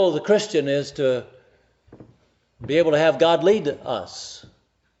goal of the Christian is to be able to have God lead us,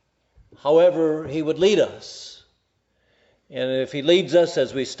 however he would lead us. And if he leads us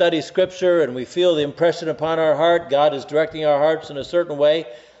as we study Scripture and we feel the impression upon our heart, God is directing our hearts in a certain way,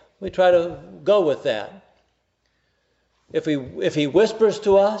 we try to go with that. If he whispers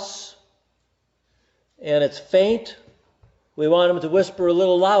to us and it's faint, we want him to whisper a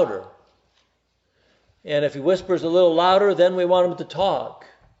little louder. And if he whispers a little louder, then we want him to talk.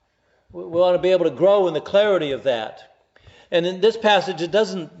 We want to be able to grow in the clarity of that. And in this passage, it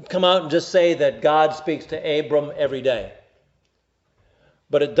doesn't come out and just say that God speaks to Abram every day.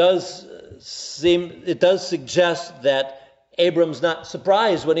 But it does suggest that Abram's not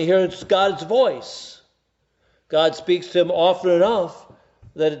surprised when he hears God's voice. God speaks to him often enough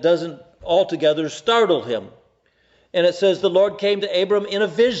that it doesn't altogether startle him. And it says the Lord came to Abram in a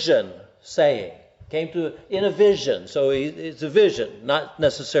vision, saying. In a vision. So it's a vision, not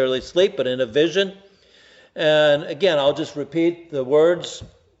necessarily sleep, but in a vision. And again, I'll just repeat the words.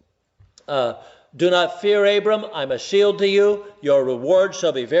 Do not fear, Abram. I'm a shield to you. Your reward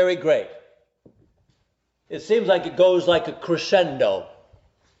shall be very great. It seems like it goes like a crescendo.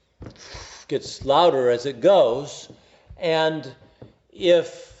 Gets louder as it goes. And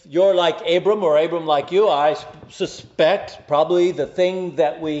if you're like Abram or Abram like you, I suspect probably the thing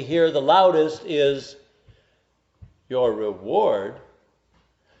that we hear the loudest is, your reward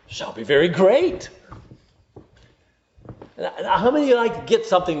shall be very great. Now, how many of you like to get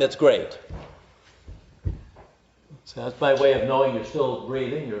something that's great? So that's my way of knowing you're still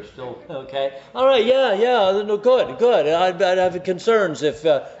breathing, you're still okay. All right, yeah, no, good. I'd have concerns if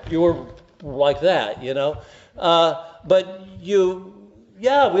you were like that, you know. But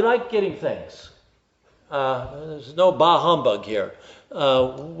we like getting things. There's no bah humbug here.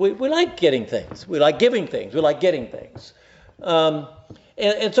 We like getting things. We like giving things. We like getting things.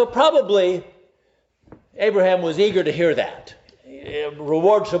 And so probably Abraham was eager to hear that.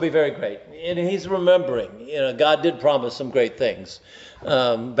 Reward shall be very great. And he's remembering, God did promise some great things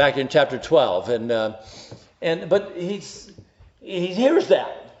back in chapter 12. But he hears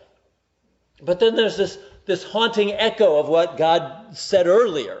that. But then there's this haunting echo of what God said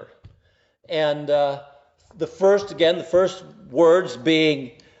earlier. And the first words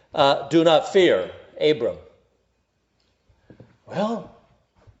being, do not fear, Abram. Well,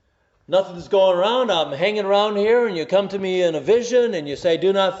 nothing's going around. I'm hanging around here, and you come to me in a vision, and you say,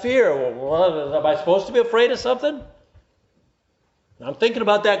 do not fear. Well, am I supposed to be afraid of something? I'm thinking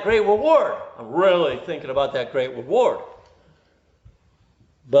about that great reward. I'm really thinking about that great reward.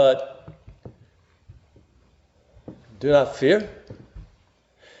 But do not fear.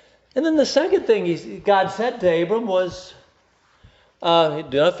 And then the second thing God said to Abram was, do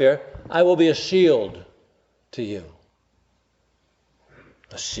not fear, I will be a shield to you.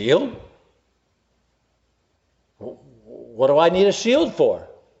 A shield? What do I need a shield for?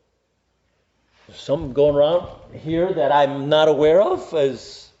 There's something going around here that I'm not aware of. Again,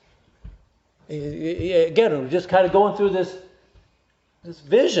 we're just kind of going through this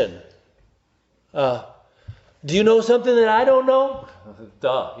vision. Do you know something that I don't know?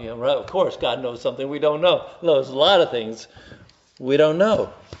 Duh. Right, of course God knows something we don't know. There's a lot of things we don't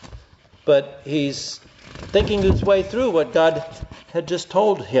know. But he's thinking his way through what God had just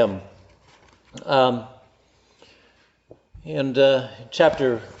told him.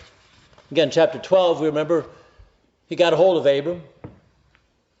 Chapter 12, we remember, he got a hold of Abram.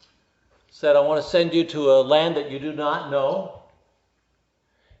 Said, I want to send you to a land that you do not know.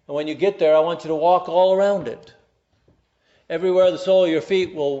 And when you get there, I want you to walk all around it. Everywhere the sole of your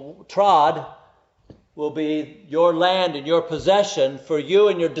feet will trod will be your land and your possession for you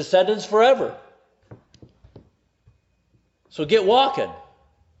and your descendants forever. So get walking.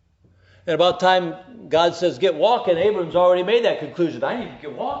 And about time God says get walking, Abram's already made that conclusion. I need to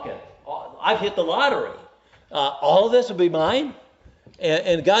get walking. I've hit the lottery. All of this will be mine.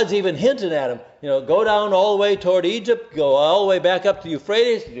 And God's even hinting at him, go down all the way toward Egypt, go all the way back up to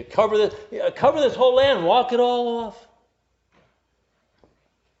Euphrates, you cover this whole land, walk it all off.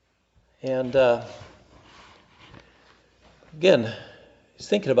 And again, he's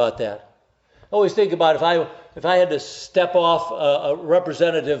thinking about that. I always think about if I had to step off a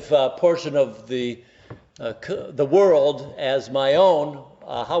representative portion of the world as my own,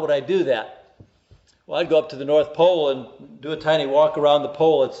 how would I do that? Well, I'd go up to the North Pole and do a tiny walk around the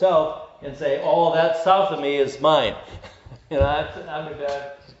pole itself and say, all that south of me is mine. That's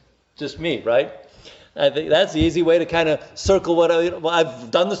just me, right? I think that's the easy way to kind of circle I've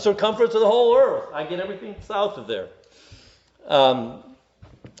done the circumference of the whole earth. I get everything south of there.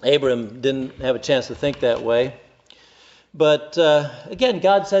 Abram didn't have a chance to think that way. But again,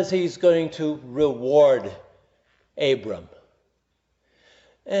 God says he's going to reward Abram.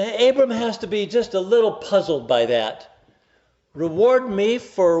 Abram has to be just a little puzzled by that. Reward me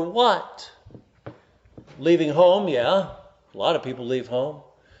for what? Leaving home, yeah. A lot of people leave home.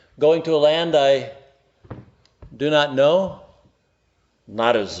 Going to a land I do not know.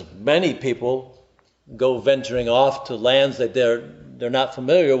 Not as many people go venturing off to lands that they're not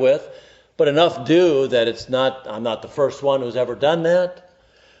familiar with, but enough do that I'm not the first one who's ever done that.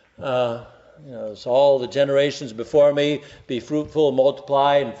 So all the generations before me, be fruitful,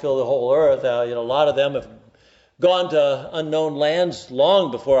 multiply, and fill the whole earth. A lot of them have gone to unknown lands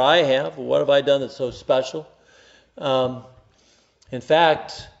long before I have. What have I done that's so special? In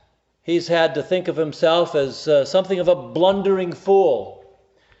fact, he's had to think of himself as something of a blundering fool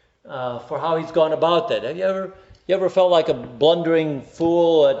for how he's gone about that. Have you You ever felt like a blundering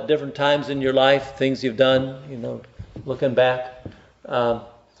fool at different times in your life, things you've done, looking back?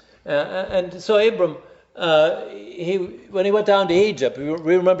 And so Abram, when he went down to Egypt, we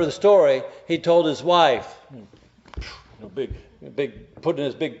remember the story, he told his wife, putting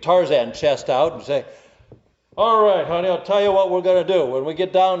his big Tarzan chest out and say, all right, honey, I'll tell you what we're going to do. When we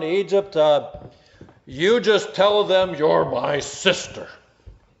get down to Egypt, you just tell them you're my sister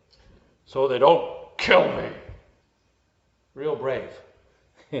so they don't kill me. Real brave.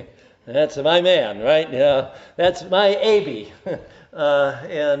 That's my man, right? That's my Abby.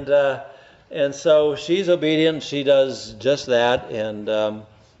 And so she's obedient. She does just that. And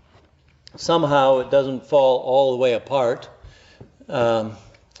somehow it doesn't fall all the way apart.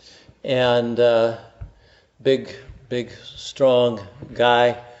 Big, strong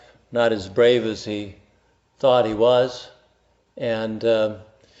guy, not as brave as he thought he was. And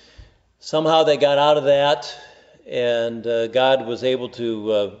somehow they got out of that, and God was able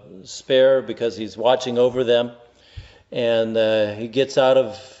to spare because he's watching over them. And he gets out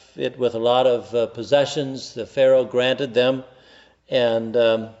of it with a lot of possessions the Pharaoh granted them. And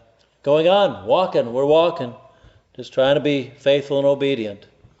going on, we're walking, just trying to be faithful and obedient.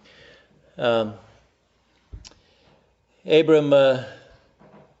 Abram,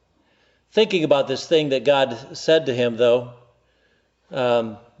 thinking about this thing that God said to him, though,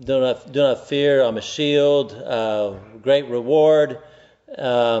 do not fear, I'm a shield, great reward.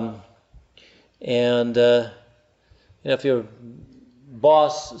 If your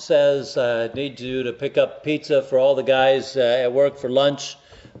boss says, I need you to pick up pizza for all the guys at work for lunch,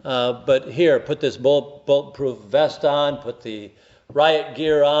 but here, put this bulletproof vest on, put the riot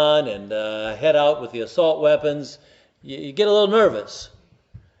gear on, and head out with the assault weapons, you get a little nervous.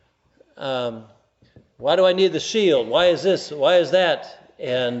 Why do I need the shield? Why is this? Why is that?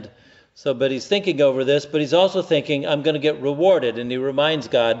 And so, but he's thinking over this, but he's also thinking, I'm going to get rewarded. And he reminds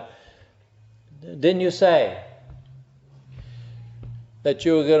God, didn't you say that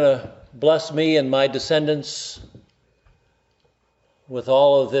you were going to bless me and my descendants with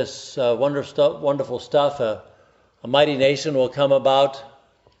all of this wonderful stuff? A mighty nation will come about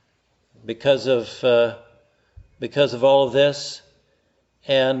because of all of this.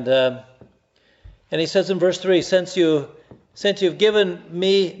 And he says in verse 3, since you've given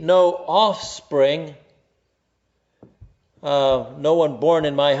me no offspring, no one born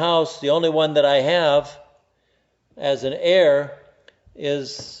in my house, the only one that I have as an heir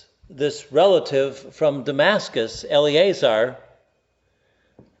is this relative from Damascus, Eleazar.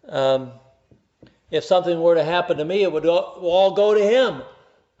 If something were to happen to me, it would all go to him.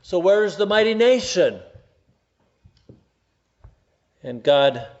 So where's the mighty nation? And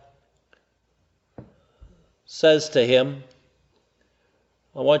God says to him,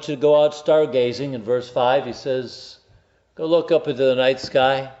 I want you to go out stargazing. In verse 5, he says, go look up into the night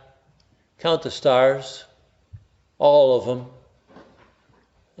sky, count the stars, all of them,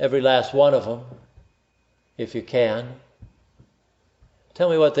 every last one of them, if you can. Tell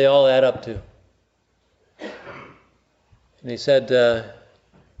me what they all add up to. And he said,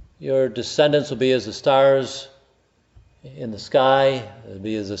 your descendants will be as the stars in the sky, it'll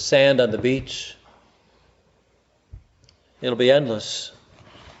be as the sand on the beach. It'll be endless.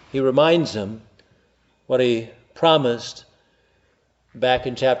 He reminds him what he promised back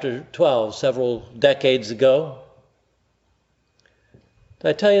in chapter 12, several decades ago. Did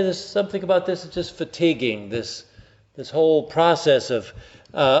I tell you this? Something about this is just fatiguing. This whole process of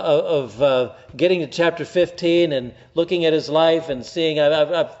getting to chapter 15 and looking at his life and seeing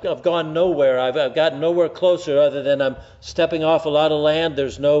I've gone nowhere. I've gotten nowhere closer other than I'm stepping off a lot of land.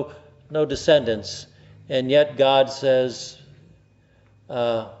 There's no descendants, and yet God says,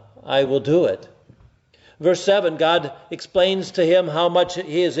 I will do it. Verse 7, God explains to him how much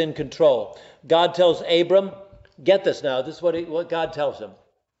he is in control. God tells Abram, get this now, this is what God tells him.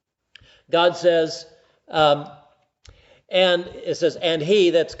 God says, and it says, and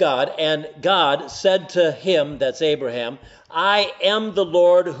he, that's God, and God said to him, that's Abraham, I am the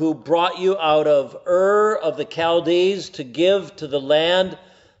Lord who brought you out of Ur of the Chaldees to give to the land,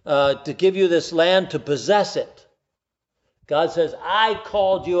 to give you this land to possess it. God says, I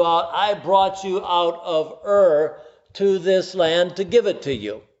called you out, I brought you out of Ur to this land to give it to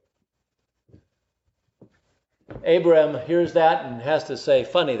you. Abraham hears that and has to say,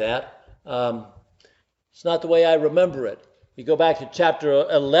 funny that. It's not the way I remember it. You go back to chapter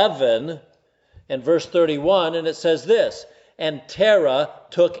 11 and verse 31, and it says this, And Terah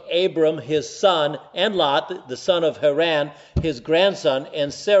took Abram his son, and Lot, the son of Haran, his grandson,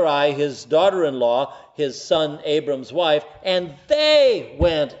 and Sarai, his daughter-in-law, his son Abram's wife, and they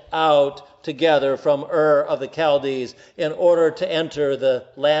went out together from Ur of the Chaldees in order to enter the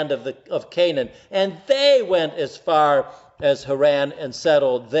land of Canaan. And they went as far as Haran and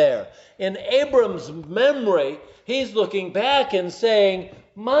settled there. In Abram's memory, he's looking back and saying,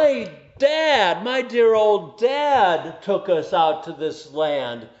 my dear old dad took us out to this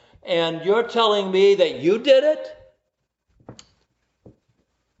land, and you're telling me that you did it?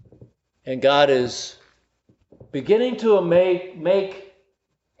 And God is beginning to make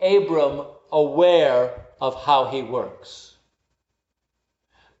Abram aware of how he works.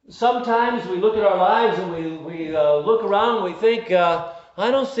 Sometimes we look at our lives and we look around and we think, I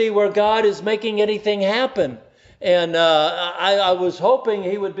don't see where God is making anything happen. And I was hoping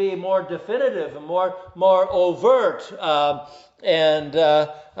he would be more definitive and more overt. But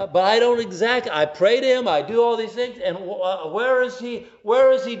I don't exactly. I pray to him. I do all these things. And where is he?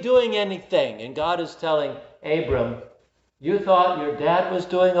 Where is he doing anything? And God is telling Abram, you thought your dad was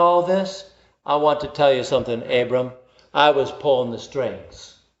doing all this? I want to tell you something, Abram. I was pulling the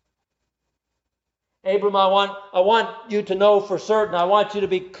strings. Abram, I want you to know for certain, I want you to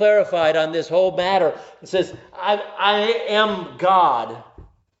be clarified on this whole matter. It says, I am God.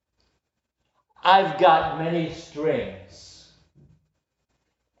 I've got many strings.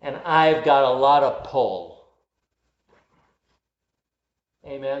 And I've got a lot of pull.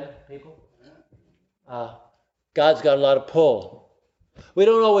 Amen, people? God's got a lot of pull. We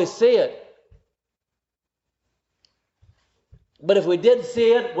don't always see it. But if we did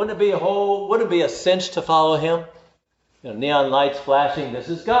see it, wouldn't it be a cinch to follow him? You know, neon lights flashing, this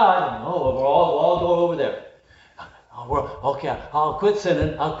is God. And, we'll all go over there. Okay, I'll quit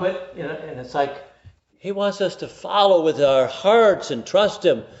sinning. I'll quit. And it's like he wants us to follow with our hearts and trust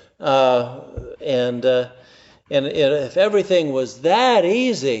him. And if everything was that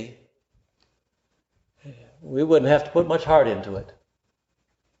easy, we wouldn't have to put much heart into it.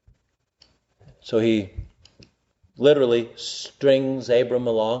 So he literally strings Abram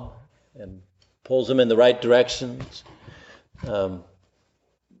along and pulls him in the right directions. And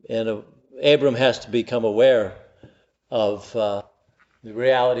Abram has to become aware of the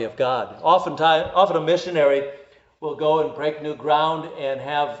reality of God. Often a missionary will go and break new ground and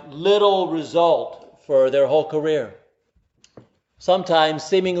have little result for their whole career. Sometimes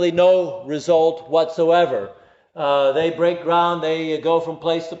seemingly no result whatsoever. They break ground, they go from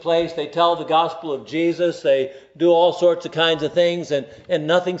place to place, they tell the gospel of Jesus, they do all sorts of kinds of things, and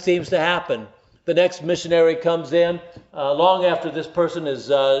nothing seems to happen. The next missionary comes in, long after this person has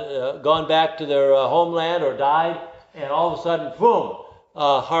gone back to their homeland or died, and all of a sudden, boom,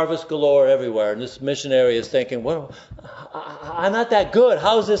 harvest galore everywhere. And this missionary is thinking, well, I'm not that good.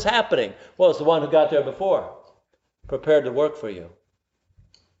 How is this happening? Well, it's the one who got there before, prepared to work for you.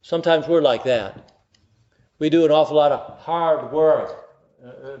 Sometimes we're like that. We do an awful lot of hard work.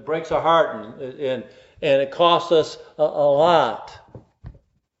 It breaks our heart and it costs us a lot.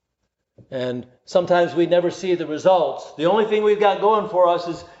 And sometimes we never see the results. The only thing we've got going for us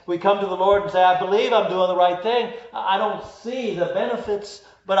is we come to the Lord and say, I believe I'm doing the right thing. I don't see the benefits,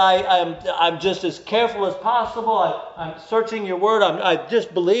 but I'm just as careful as possible. I'm searching your word. I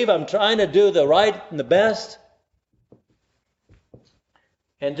just believe I'm trying to do the right and the best.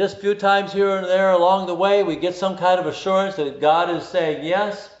 And just a few times here and there along the way, we get some kind of assurance that God is saying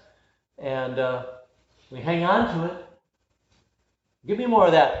yes, and we hang on to it. Give me more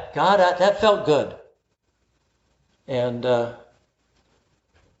of that. God, that felt good. And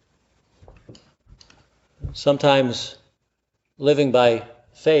sometimes living by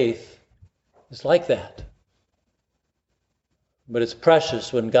faith is like that. But it's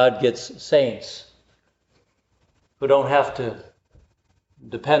precious when God gets saints who don't have to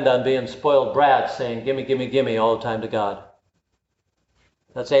depend on being spoiled brats saying, gimme, gimme, gimme all the time to God.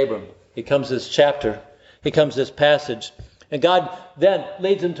 That's Abram. He comes this chapter, he comes this passage, and God then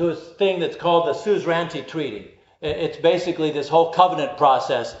leads him to a thing that's called the Suzerainty Treaty. It's basically this whole covenant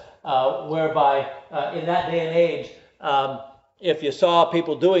process whereby in that day and age, if you saw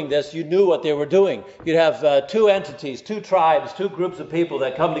people doing this, you knew what they were doing. You'd have two entities, two tribes, two groups of people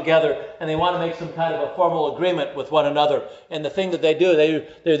that come together, and they want to make some kind of a formal agreement with one another. And the thing that they do,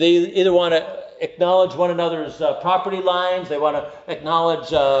 they either want to acknowledge one another's property lines, they want to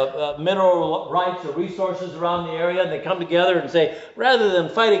acknowledge mineral rights or resources around the area, and they come together and say, rather than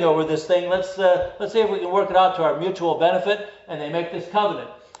fighting over this thing, let's see if we can work it out to our mutual benefit, and they make this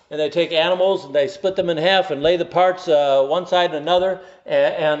covenant. And they take animals and they split them in half and lay the parts one side and another,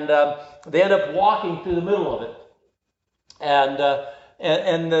 and they end up walking through the middle of it. And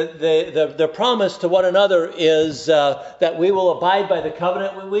the promise to one another is that we will abide by the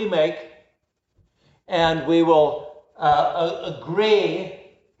covenant we make, and we will agree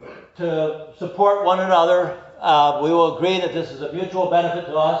to support one another. We will agree that this is a mutual benefit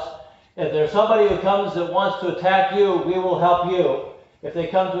to us. If there's somebody who comes that wants to attack you, we will help you. If they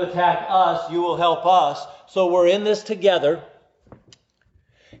come to attack us, you will help us. So we're in this together.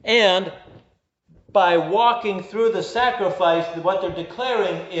 And by walking through the sacrifice, what they're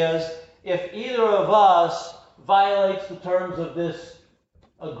declaring is, if either of us violates the terms of this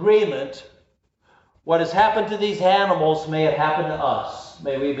agreement, what has happened to these animals may have happened to us.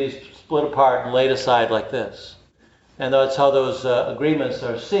 May we be split apart and laid aside like this. And that's how those agreements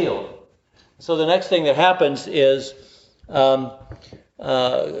are sealed. So the next thing that happens is Abram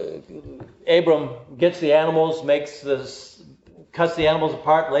gets the animals, cuts the animals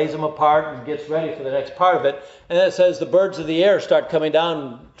apart, lays them apart, and gets ready for the next part of it. And then it says the birds of the air start coming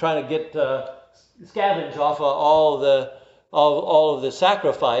down, trying to get scavenge off of all of the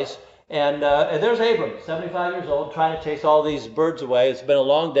sacrifice. And there's Abram, 75 years old, trying to chase all these birds away. It's been a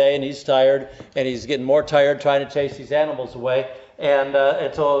long day, and he's tired, and he's getting more tired trying to chase these animals away. And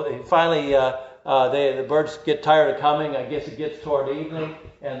so finally, the birds get tired of coming. I guess it gets toward evening,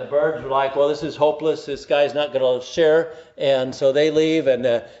 and the birds are like, well, this is hopeless. This guy's not going to share. And so they leave, and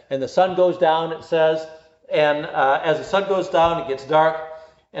the sun goes down, it says. And as the sun goes down, it gets dark,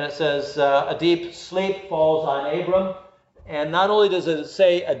 and it says a deep sleep falls on Abram. And not only does it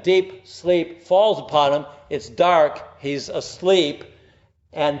say a deep sleep falls upon him, it's dark, he's asleep,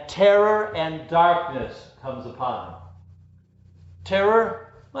 and terror and darkness comes upon him.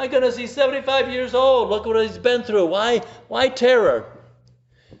 Terror? My goodness, he's 75 years old. Look what he's been through. Why terror?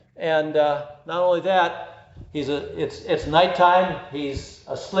 And not only that, it's nighttime, he's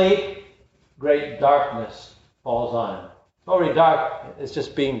asleep, great darkness falls on him. It's already dark, it's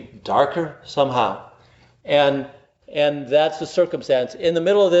just being darker somehow. And that's the circumstance. In the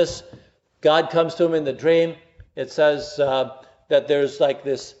middle of this, God comes to him in the dream. It says that there's like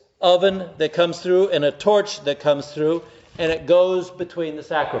this oven that comes through and a torch that comes through, and it goes between the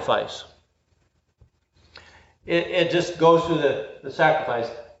sacrifice. It just goes through the sacrifice.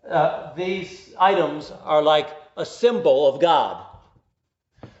 These items are like a symbol of God.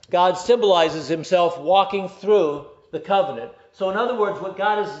 God symbolizes himself walking through the covenant. So in other words, what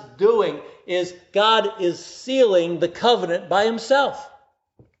God is doing is God is sealing the covenant by himself.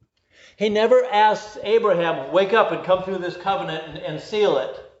 He never asks Abraham, wake up and come through this covenant and seal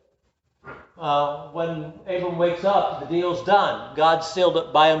it. When Abram wakes up, the deal's done. God sealed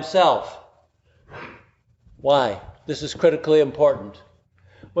it by himself. Why? This is critically important.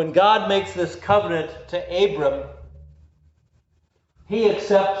 When God makes this covenant to Abram, he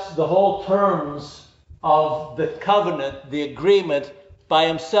accepts the whole terms of the covenant, the agreement, by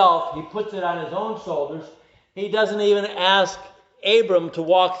himself. He puts it on his own shoulders. He doesn't even ask Abram to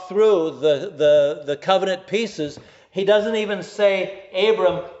walk through the covenant pieces. He doesn't even say,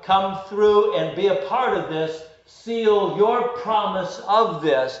 Abram, come through and be a part of this. Seal your promise of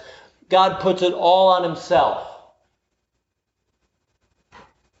this. God puts it all on himself.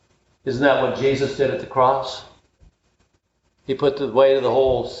 Isn't that what Jesus did at the cross? He put the weight of the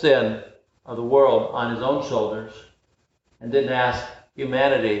whole sin of the world on his own shoulders and didn't ask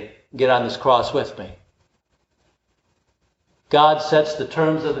humanity, get on this cross with me. God sets the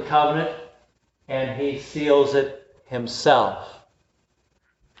terms of the covenant and he seals it himself.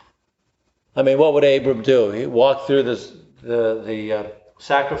 I mean, what would Abram do? He walked through the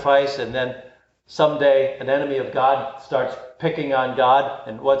sacrifice, and then someday an enemy of God starts picking on God,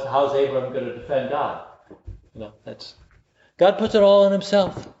 and how's Abram going to defend God? God puts it all on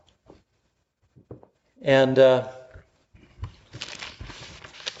himself. And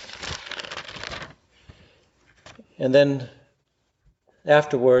then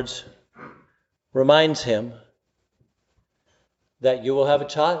afterwards reminds him that you will have a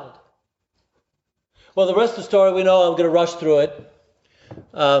child. Well, the rest of the story we know. I'm going to rush through it.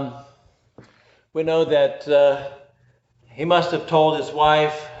 We know that he must have told his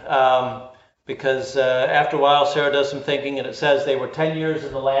wife because after a while Sarah does some thinking, and it says they were 10 years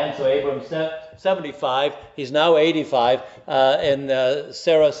in the land, so Abram's 75. He's now 85. And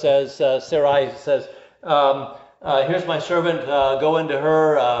Sarai says, here's my servant, go into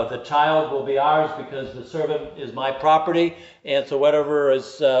her, the child will be ours because the servant is my property, and so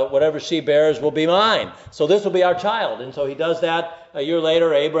whatever she bears will be mine. So this will be our child. And so he does that. A year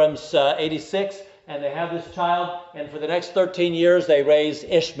later, Abram's 86, and they have this child, and for the next 13 years they raise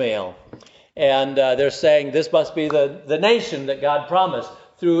Ishmael. And they're saying this must be the nation that God promised.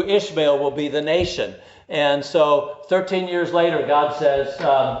 Through Ishmael will be the nation. And so 13 years later, God says,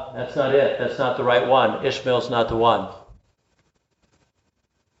 that's not it. That's not the right one. Ishmael's not the one.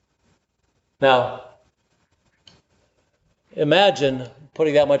 Now, imagine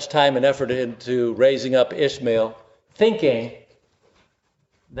putting that much time and effort into raising up Ishmael, thinking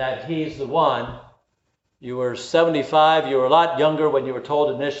that he's the one. You were 75. You were a lot younger when you were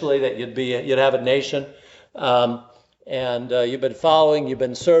told initially that you'd have a nation. And you've been following, you've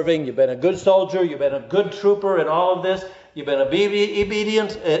been serving, you've been a good soldier, you've been a good trooper in all of this. You've been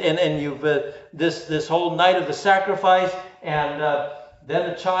obedient, and you've this whole night of the sacrifice. And then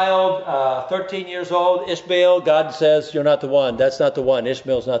the child, 13 years old, Ishmael, God says, you're not the one. That's not the one.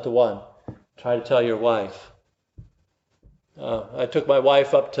 Ishmael's not the one. Try to tell your wife. I took my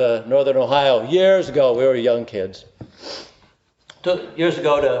wife up to northern Ohio years ago. We were young kids. Years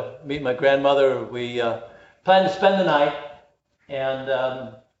ago to meet my grandmother. We planned to spend the night,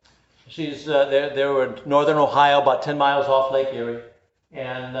 and she's they were in northern Ohio, about 10 miles off Lake Erie.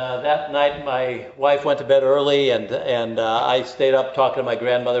 And that night, my wife went to bed early, and I stayed up talking to my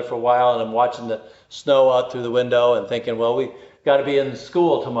grandmother for a while, and I'm watching the snow out through the window and thinking, well, we got to be in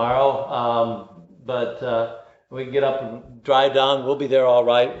school tomorrow, but we can get up and drive down. We'll be there all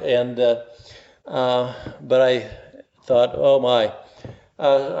right. And but I thought, oh my.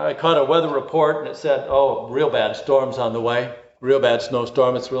 I caught a weather report, and it said, oh, real bad storm's on the way. Real bad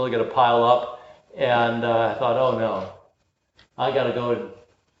snowstorm. It's really going to pile up. And I thought, oh no. I got to go and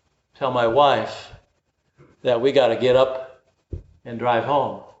tell my wife that we got to get up and drive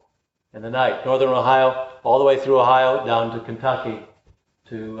home in the night. Northern Ohio, all the way through Ohio, down to Kentucky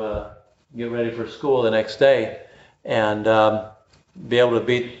to get ready for school the next day and be able to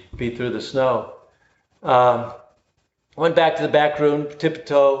beat through the snow. Went back to the back room,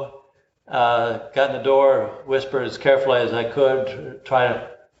 tiptoe, got in the door, whispered as carefully as I could, try to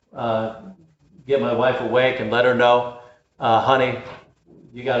get my wife awake and let her know, honey,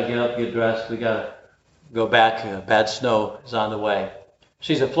 you got to get up, get dressed. We got to go back. Bad snow is on the way.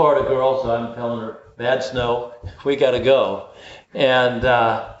 She's a Florida girl, so I'm telling her, bad snow, we got to go. And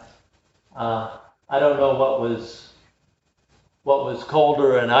I don't know what was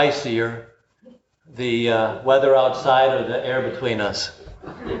colder and icier, the weather outside or the air between us.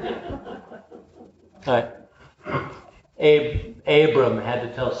 Right. Abram had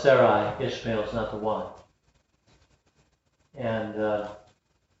to tell Sarai, Ishmael's not the one. And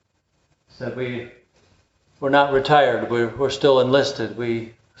said, we're not retired. We're still enlisted.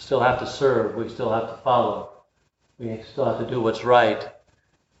 We still have to serve. We still have to follow. We still have to do what's right.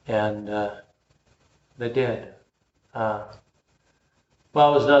 And they did. Well, it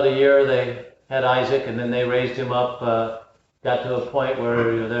was another year. They had Isaac, and then they raised him up. Got to a point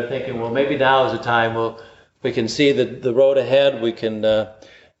where they're thinking, well, maybe now is the time. We can see the road ahead. We can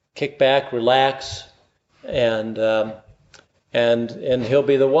kick back, relax, and he'll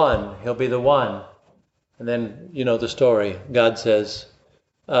be the one. He'll be the one. And then you know the story. God says,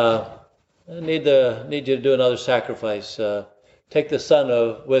 I need you to do another sacrifice. Take the son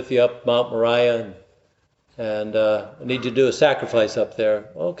with you up Mount Moriah, and I need you to do a sacrifice up there.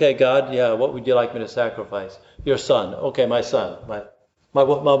 Okay, God, yeah, what would you like me to sacrifice? Your son. Okay, my son. My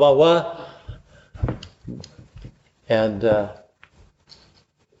what? And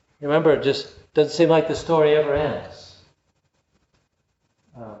remember, it just doesn't seem like the story ever ends.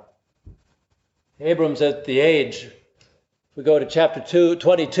 Abram's at the age, if we go to chapter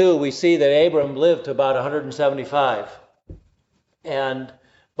 22, we see that Abram lived to about 175. And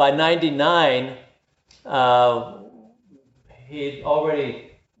by 99, he'd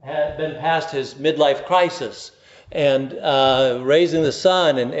already had been past his midlife crisis and raising the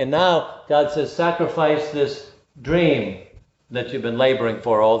son. And now God says, sacrifice this dream that you've been laboring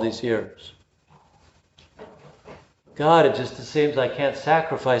for all these years. God, it just seems I can't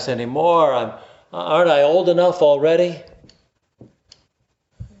sacrifice anymore. Aren't I old enough already?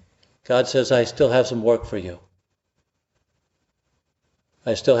 God says, I still have some work for you.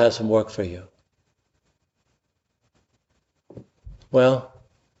 I still have some work for you. Well,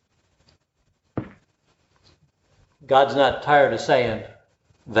 God's not tired of saying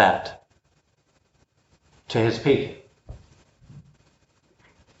that to his people.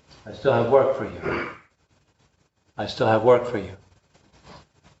 I still have work for you. I still have work for you.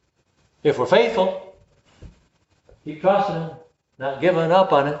 If we're faithful, keep trusting him, not giving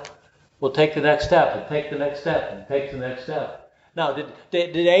up on it, we'll take the next step and take the next step and take the next step. Now,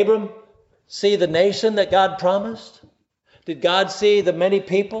 did Abram see the nation that God promised? Did God see the many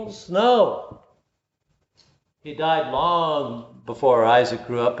peoples? No. He died long before Isaac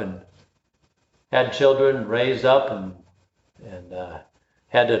grew up and had children, raised up, and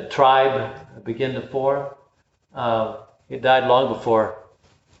had a tribe begin to form. He died long before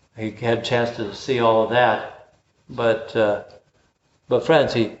he had a chance to see all of that. But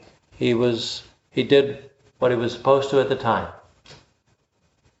friends, he did what he was supposed to at the time.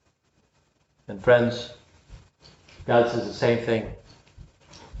 And friends, God says the same thing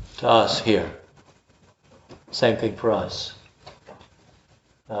to us here. Same thing for us.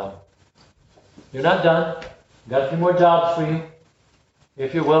 You're not done. Got a few more jobs for you.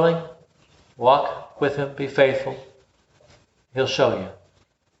 If you're willing, walk with him, be faithful. He'll show you.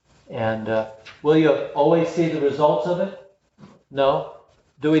 And will you always see the results of it? No.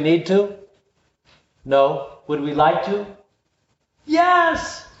 Do we need to? No. Would we like to?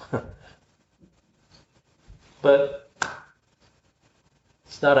 Yes! But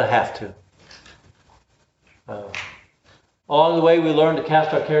it's not a have to. Along the way, we learn to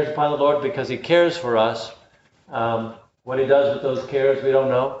cast our cares upon the Lord because he cares for us. What he does with those cares, we don't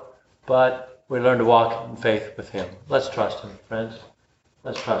know. But we learn to walk in faith with him. Let's trust him, friends.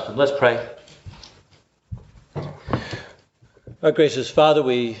 Let's trust him. Let's pray. Our gracious Father,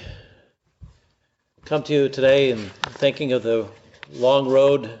 we come to you today and thinking of the long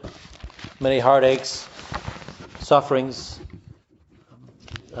road, many heartaches, sufferings,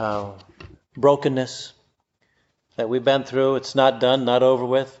 brokenness that we've been through. It's not done, not over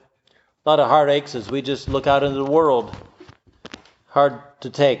with. A lot of heartaches as we just look out into the world. Hard to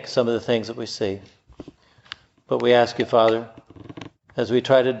take some of the things that we see. But we ask you, Father, as we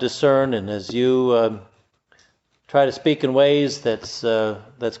try to discern and as you try to speak in ways that's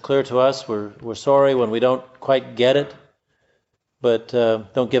clear to us, we're sorry when we don't quite get it. But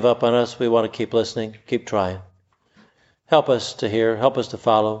don't give up on us. We want to keep listening, keep trying. Help us to hear, help us to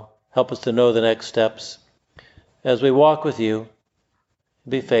follow, help us to know the next steps. As we walk with you,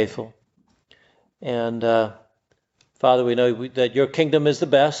 be faithful. And Father, we know that your kingdom is the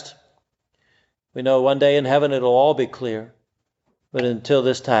best. We know one day in heaven it'll all be clear. But until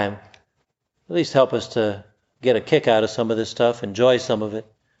this time, at least help us to get a kick out of some of this stuff, enjoy some of it.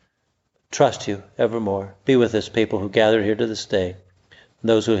 Trust you evermore. Be with us, people who gather here to this day. And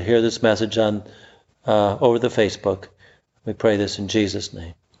those who hear this message on over the Facebook. We pray this in Jesus'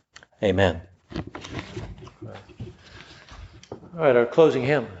 name. Amen. All right, our closing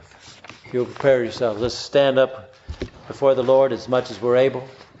hymn. If you'll prepare yourselves, let's stand up before the Lord as much as we're able.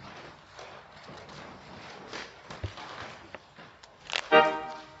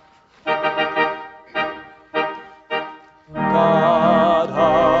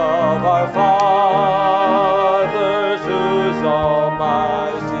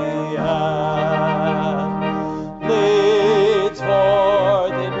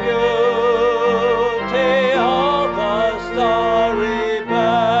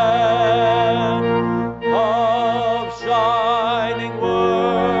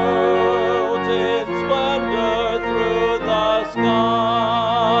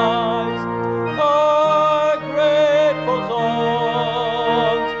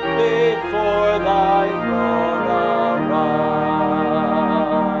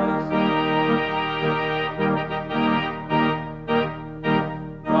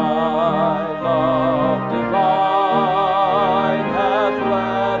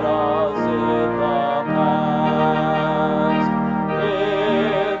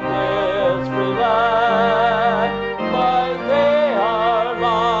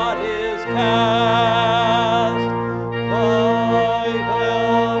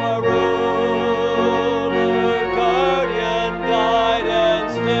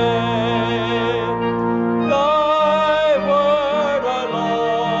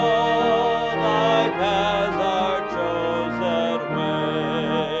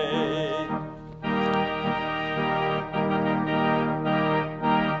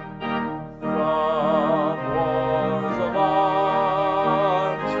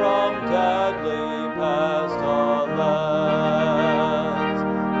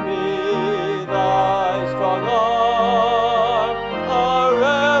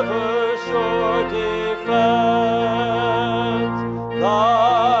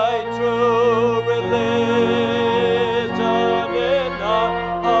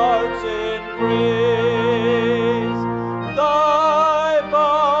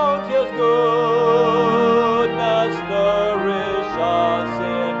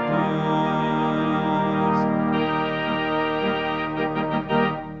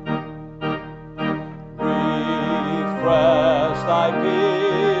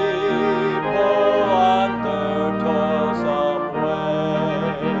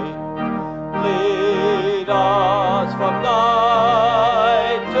 Lead us from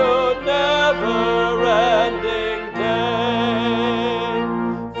night to never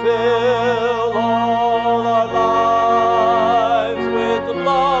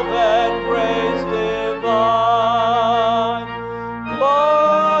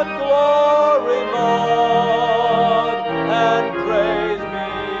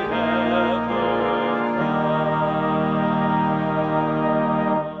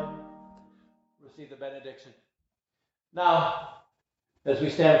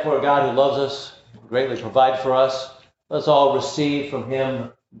stand before a God who loves us, greatly provide for us, let's all receive from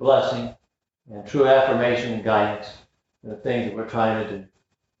him blessing and true affirmation and guidance in the things that we're trying to do.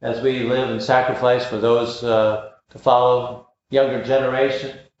 As we live and sacrifice for those to follow, younger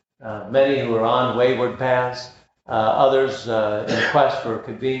generation, many who are on wayward paths, others in quest for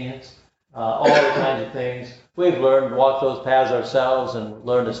convenience, all the kinds of things. We've learned to walk those paths ourselves and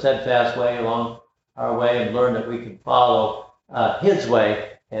learned a steadfast way along our way and learn that we can follow his way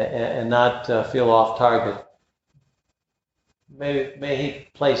and not feel off target. May he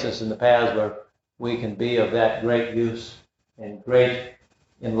place us in the paths where we can be of that great use and great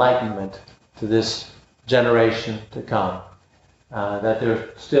enlightenment to this generation to come. That there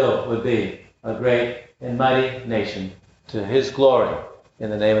still would be a great and mighty nation to his glory. In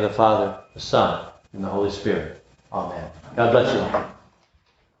the name of the Father, the Son, and the Holy Spirit. Amen. God bless you all.